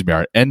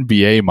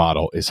NBA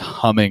model is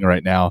humming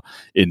right now.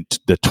 In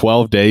the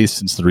 12 days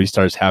since the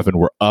restarts happened,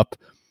 we're up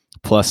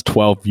plus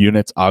 12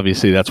 units.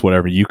 Obviously, that's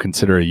whatever you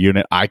consider a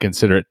unit. I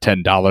consider it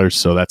 $10,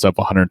 so that's up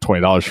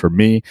 $120 for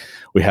me.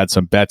 We had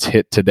some bets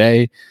hit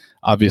today.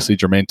 Obviously,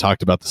 Jermaine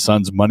talked about the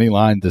Suns money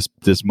line.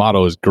 This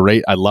model is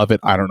great. I love it.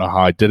 I don't know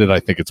how I did it.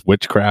 I think it's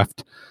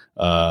witchcraft.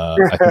 I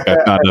think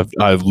I found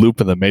a loop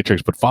in the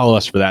matrix, but follow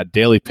us for that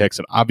daily picks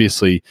and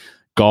obviously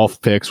golf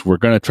picks. We're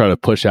going to try to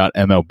push out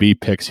MLB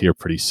picks here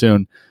pretty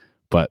soon,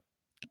 but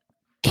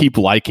keep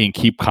liking,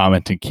 keep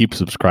commenting, keep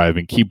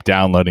subscribing, keep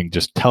downloading.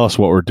 Just tell us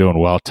what we're doing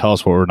well. Tell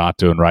us what we're not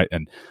doing right.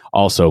 And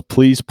also,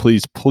 please,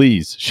 please,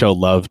 please show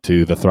love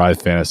to the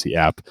Thrive Fantasy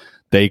app.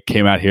 They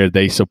came out here.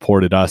 They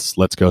supported us.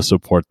 Let's go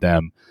support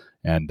them.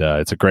 And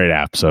it's a great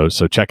app. So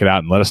check it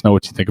out and let us know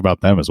what you think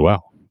about them as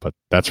well. But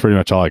that's pretty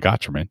much all I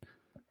got, Jermaine.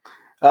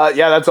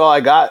 Yeah, that's all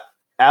I got.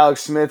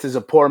 Alex Smith is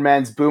a poor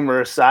man's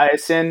Boomer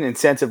Esiason.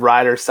 Incentive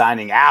Rider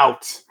signing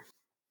out.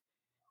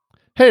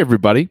 Hey,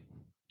 everybody.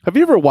 Have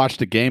you ever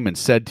watched a game and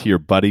said to your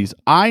buddies,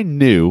 I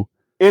knew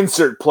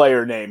insert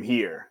player name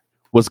here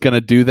was going to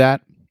do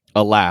that?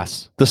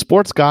 Alas, the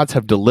sports gods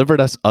have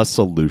delivered us a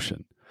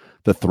solution,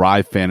 the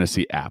Thrive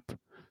Fantasy app.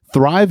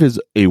 Thrive is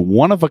a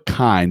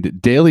one-of-a-kind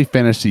daily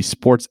fantasy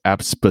sports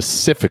app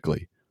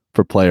specifically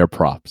for player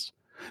props.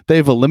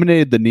 They've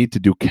eliminated the need to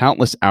do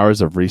countless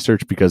hours of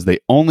research because they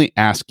only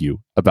ask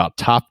you about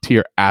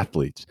top-tier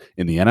athletes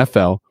in the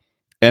NFL,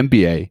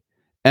 NBA,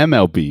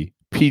 MLB,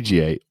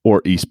 PGA,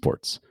 or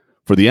esports.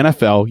 For the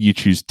NFL, you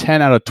choose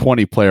 10 out of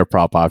 20 player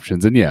prop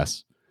options, and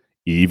yes,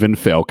 even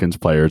Falcons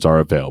players are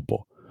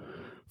available.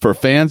 For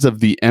fans of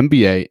the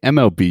NBA,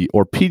 MLB,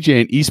 or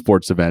PGA and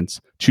esports events,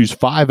 choose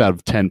 5 out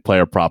of 10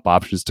 player prop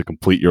options to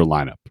complete your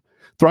lineup.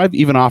 Thrive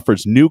even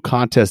offers new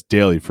contests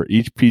daily for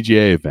each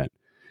PGA event,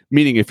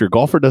 meaning if your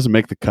golfer doesn't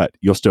make the cut,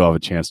 you'll still have a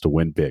chance to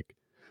win big.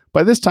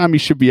 By this time, you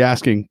should be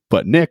asking,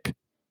 but Nick,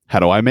 how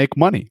do I make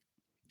money?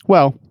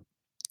 Well,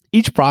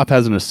 each prop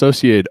has an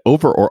associated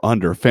over or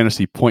under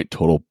fantasy point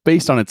total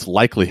based on its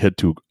likelihood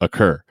to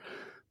occur.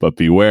 But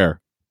beware,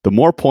 the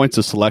more points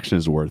a selection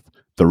is worth,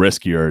 the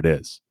riskier it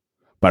is.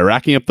 By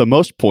racking up the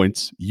most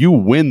points, you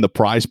win the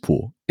prize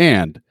pool.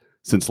 And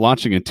since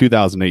launching in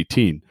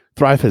 2018,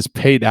 Thrive has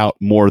paid out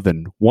more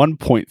than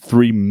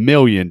 $1.3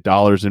 million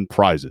in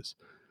prizes.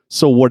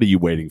 So what are you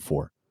waiting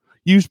for?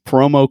 Use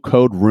promo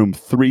code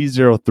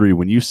ROOM303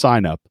 when you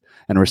sign up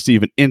and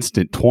receive an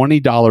instant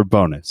 $20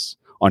 bonus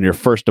on your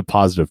first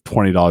deposit of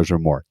 $20 or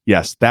more.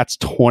 Yes, that's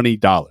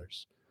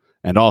 $20.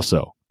 And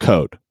also,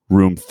 code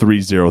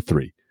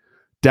ROOM303.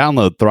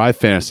 Download Thrive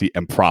Fantasy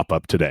and prop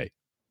up today.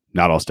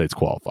 Not all states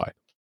qualify.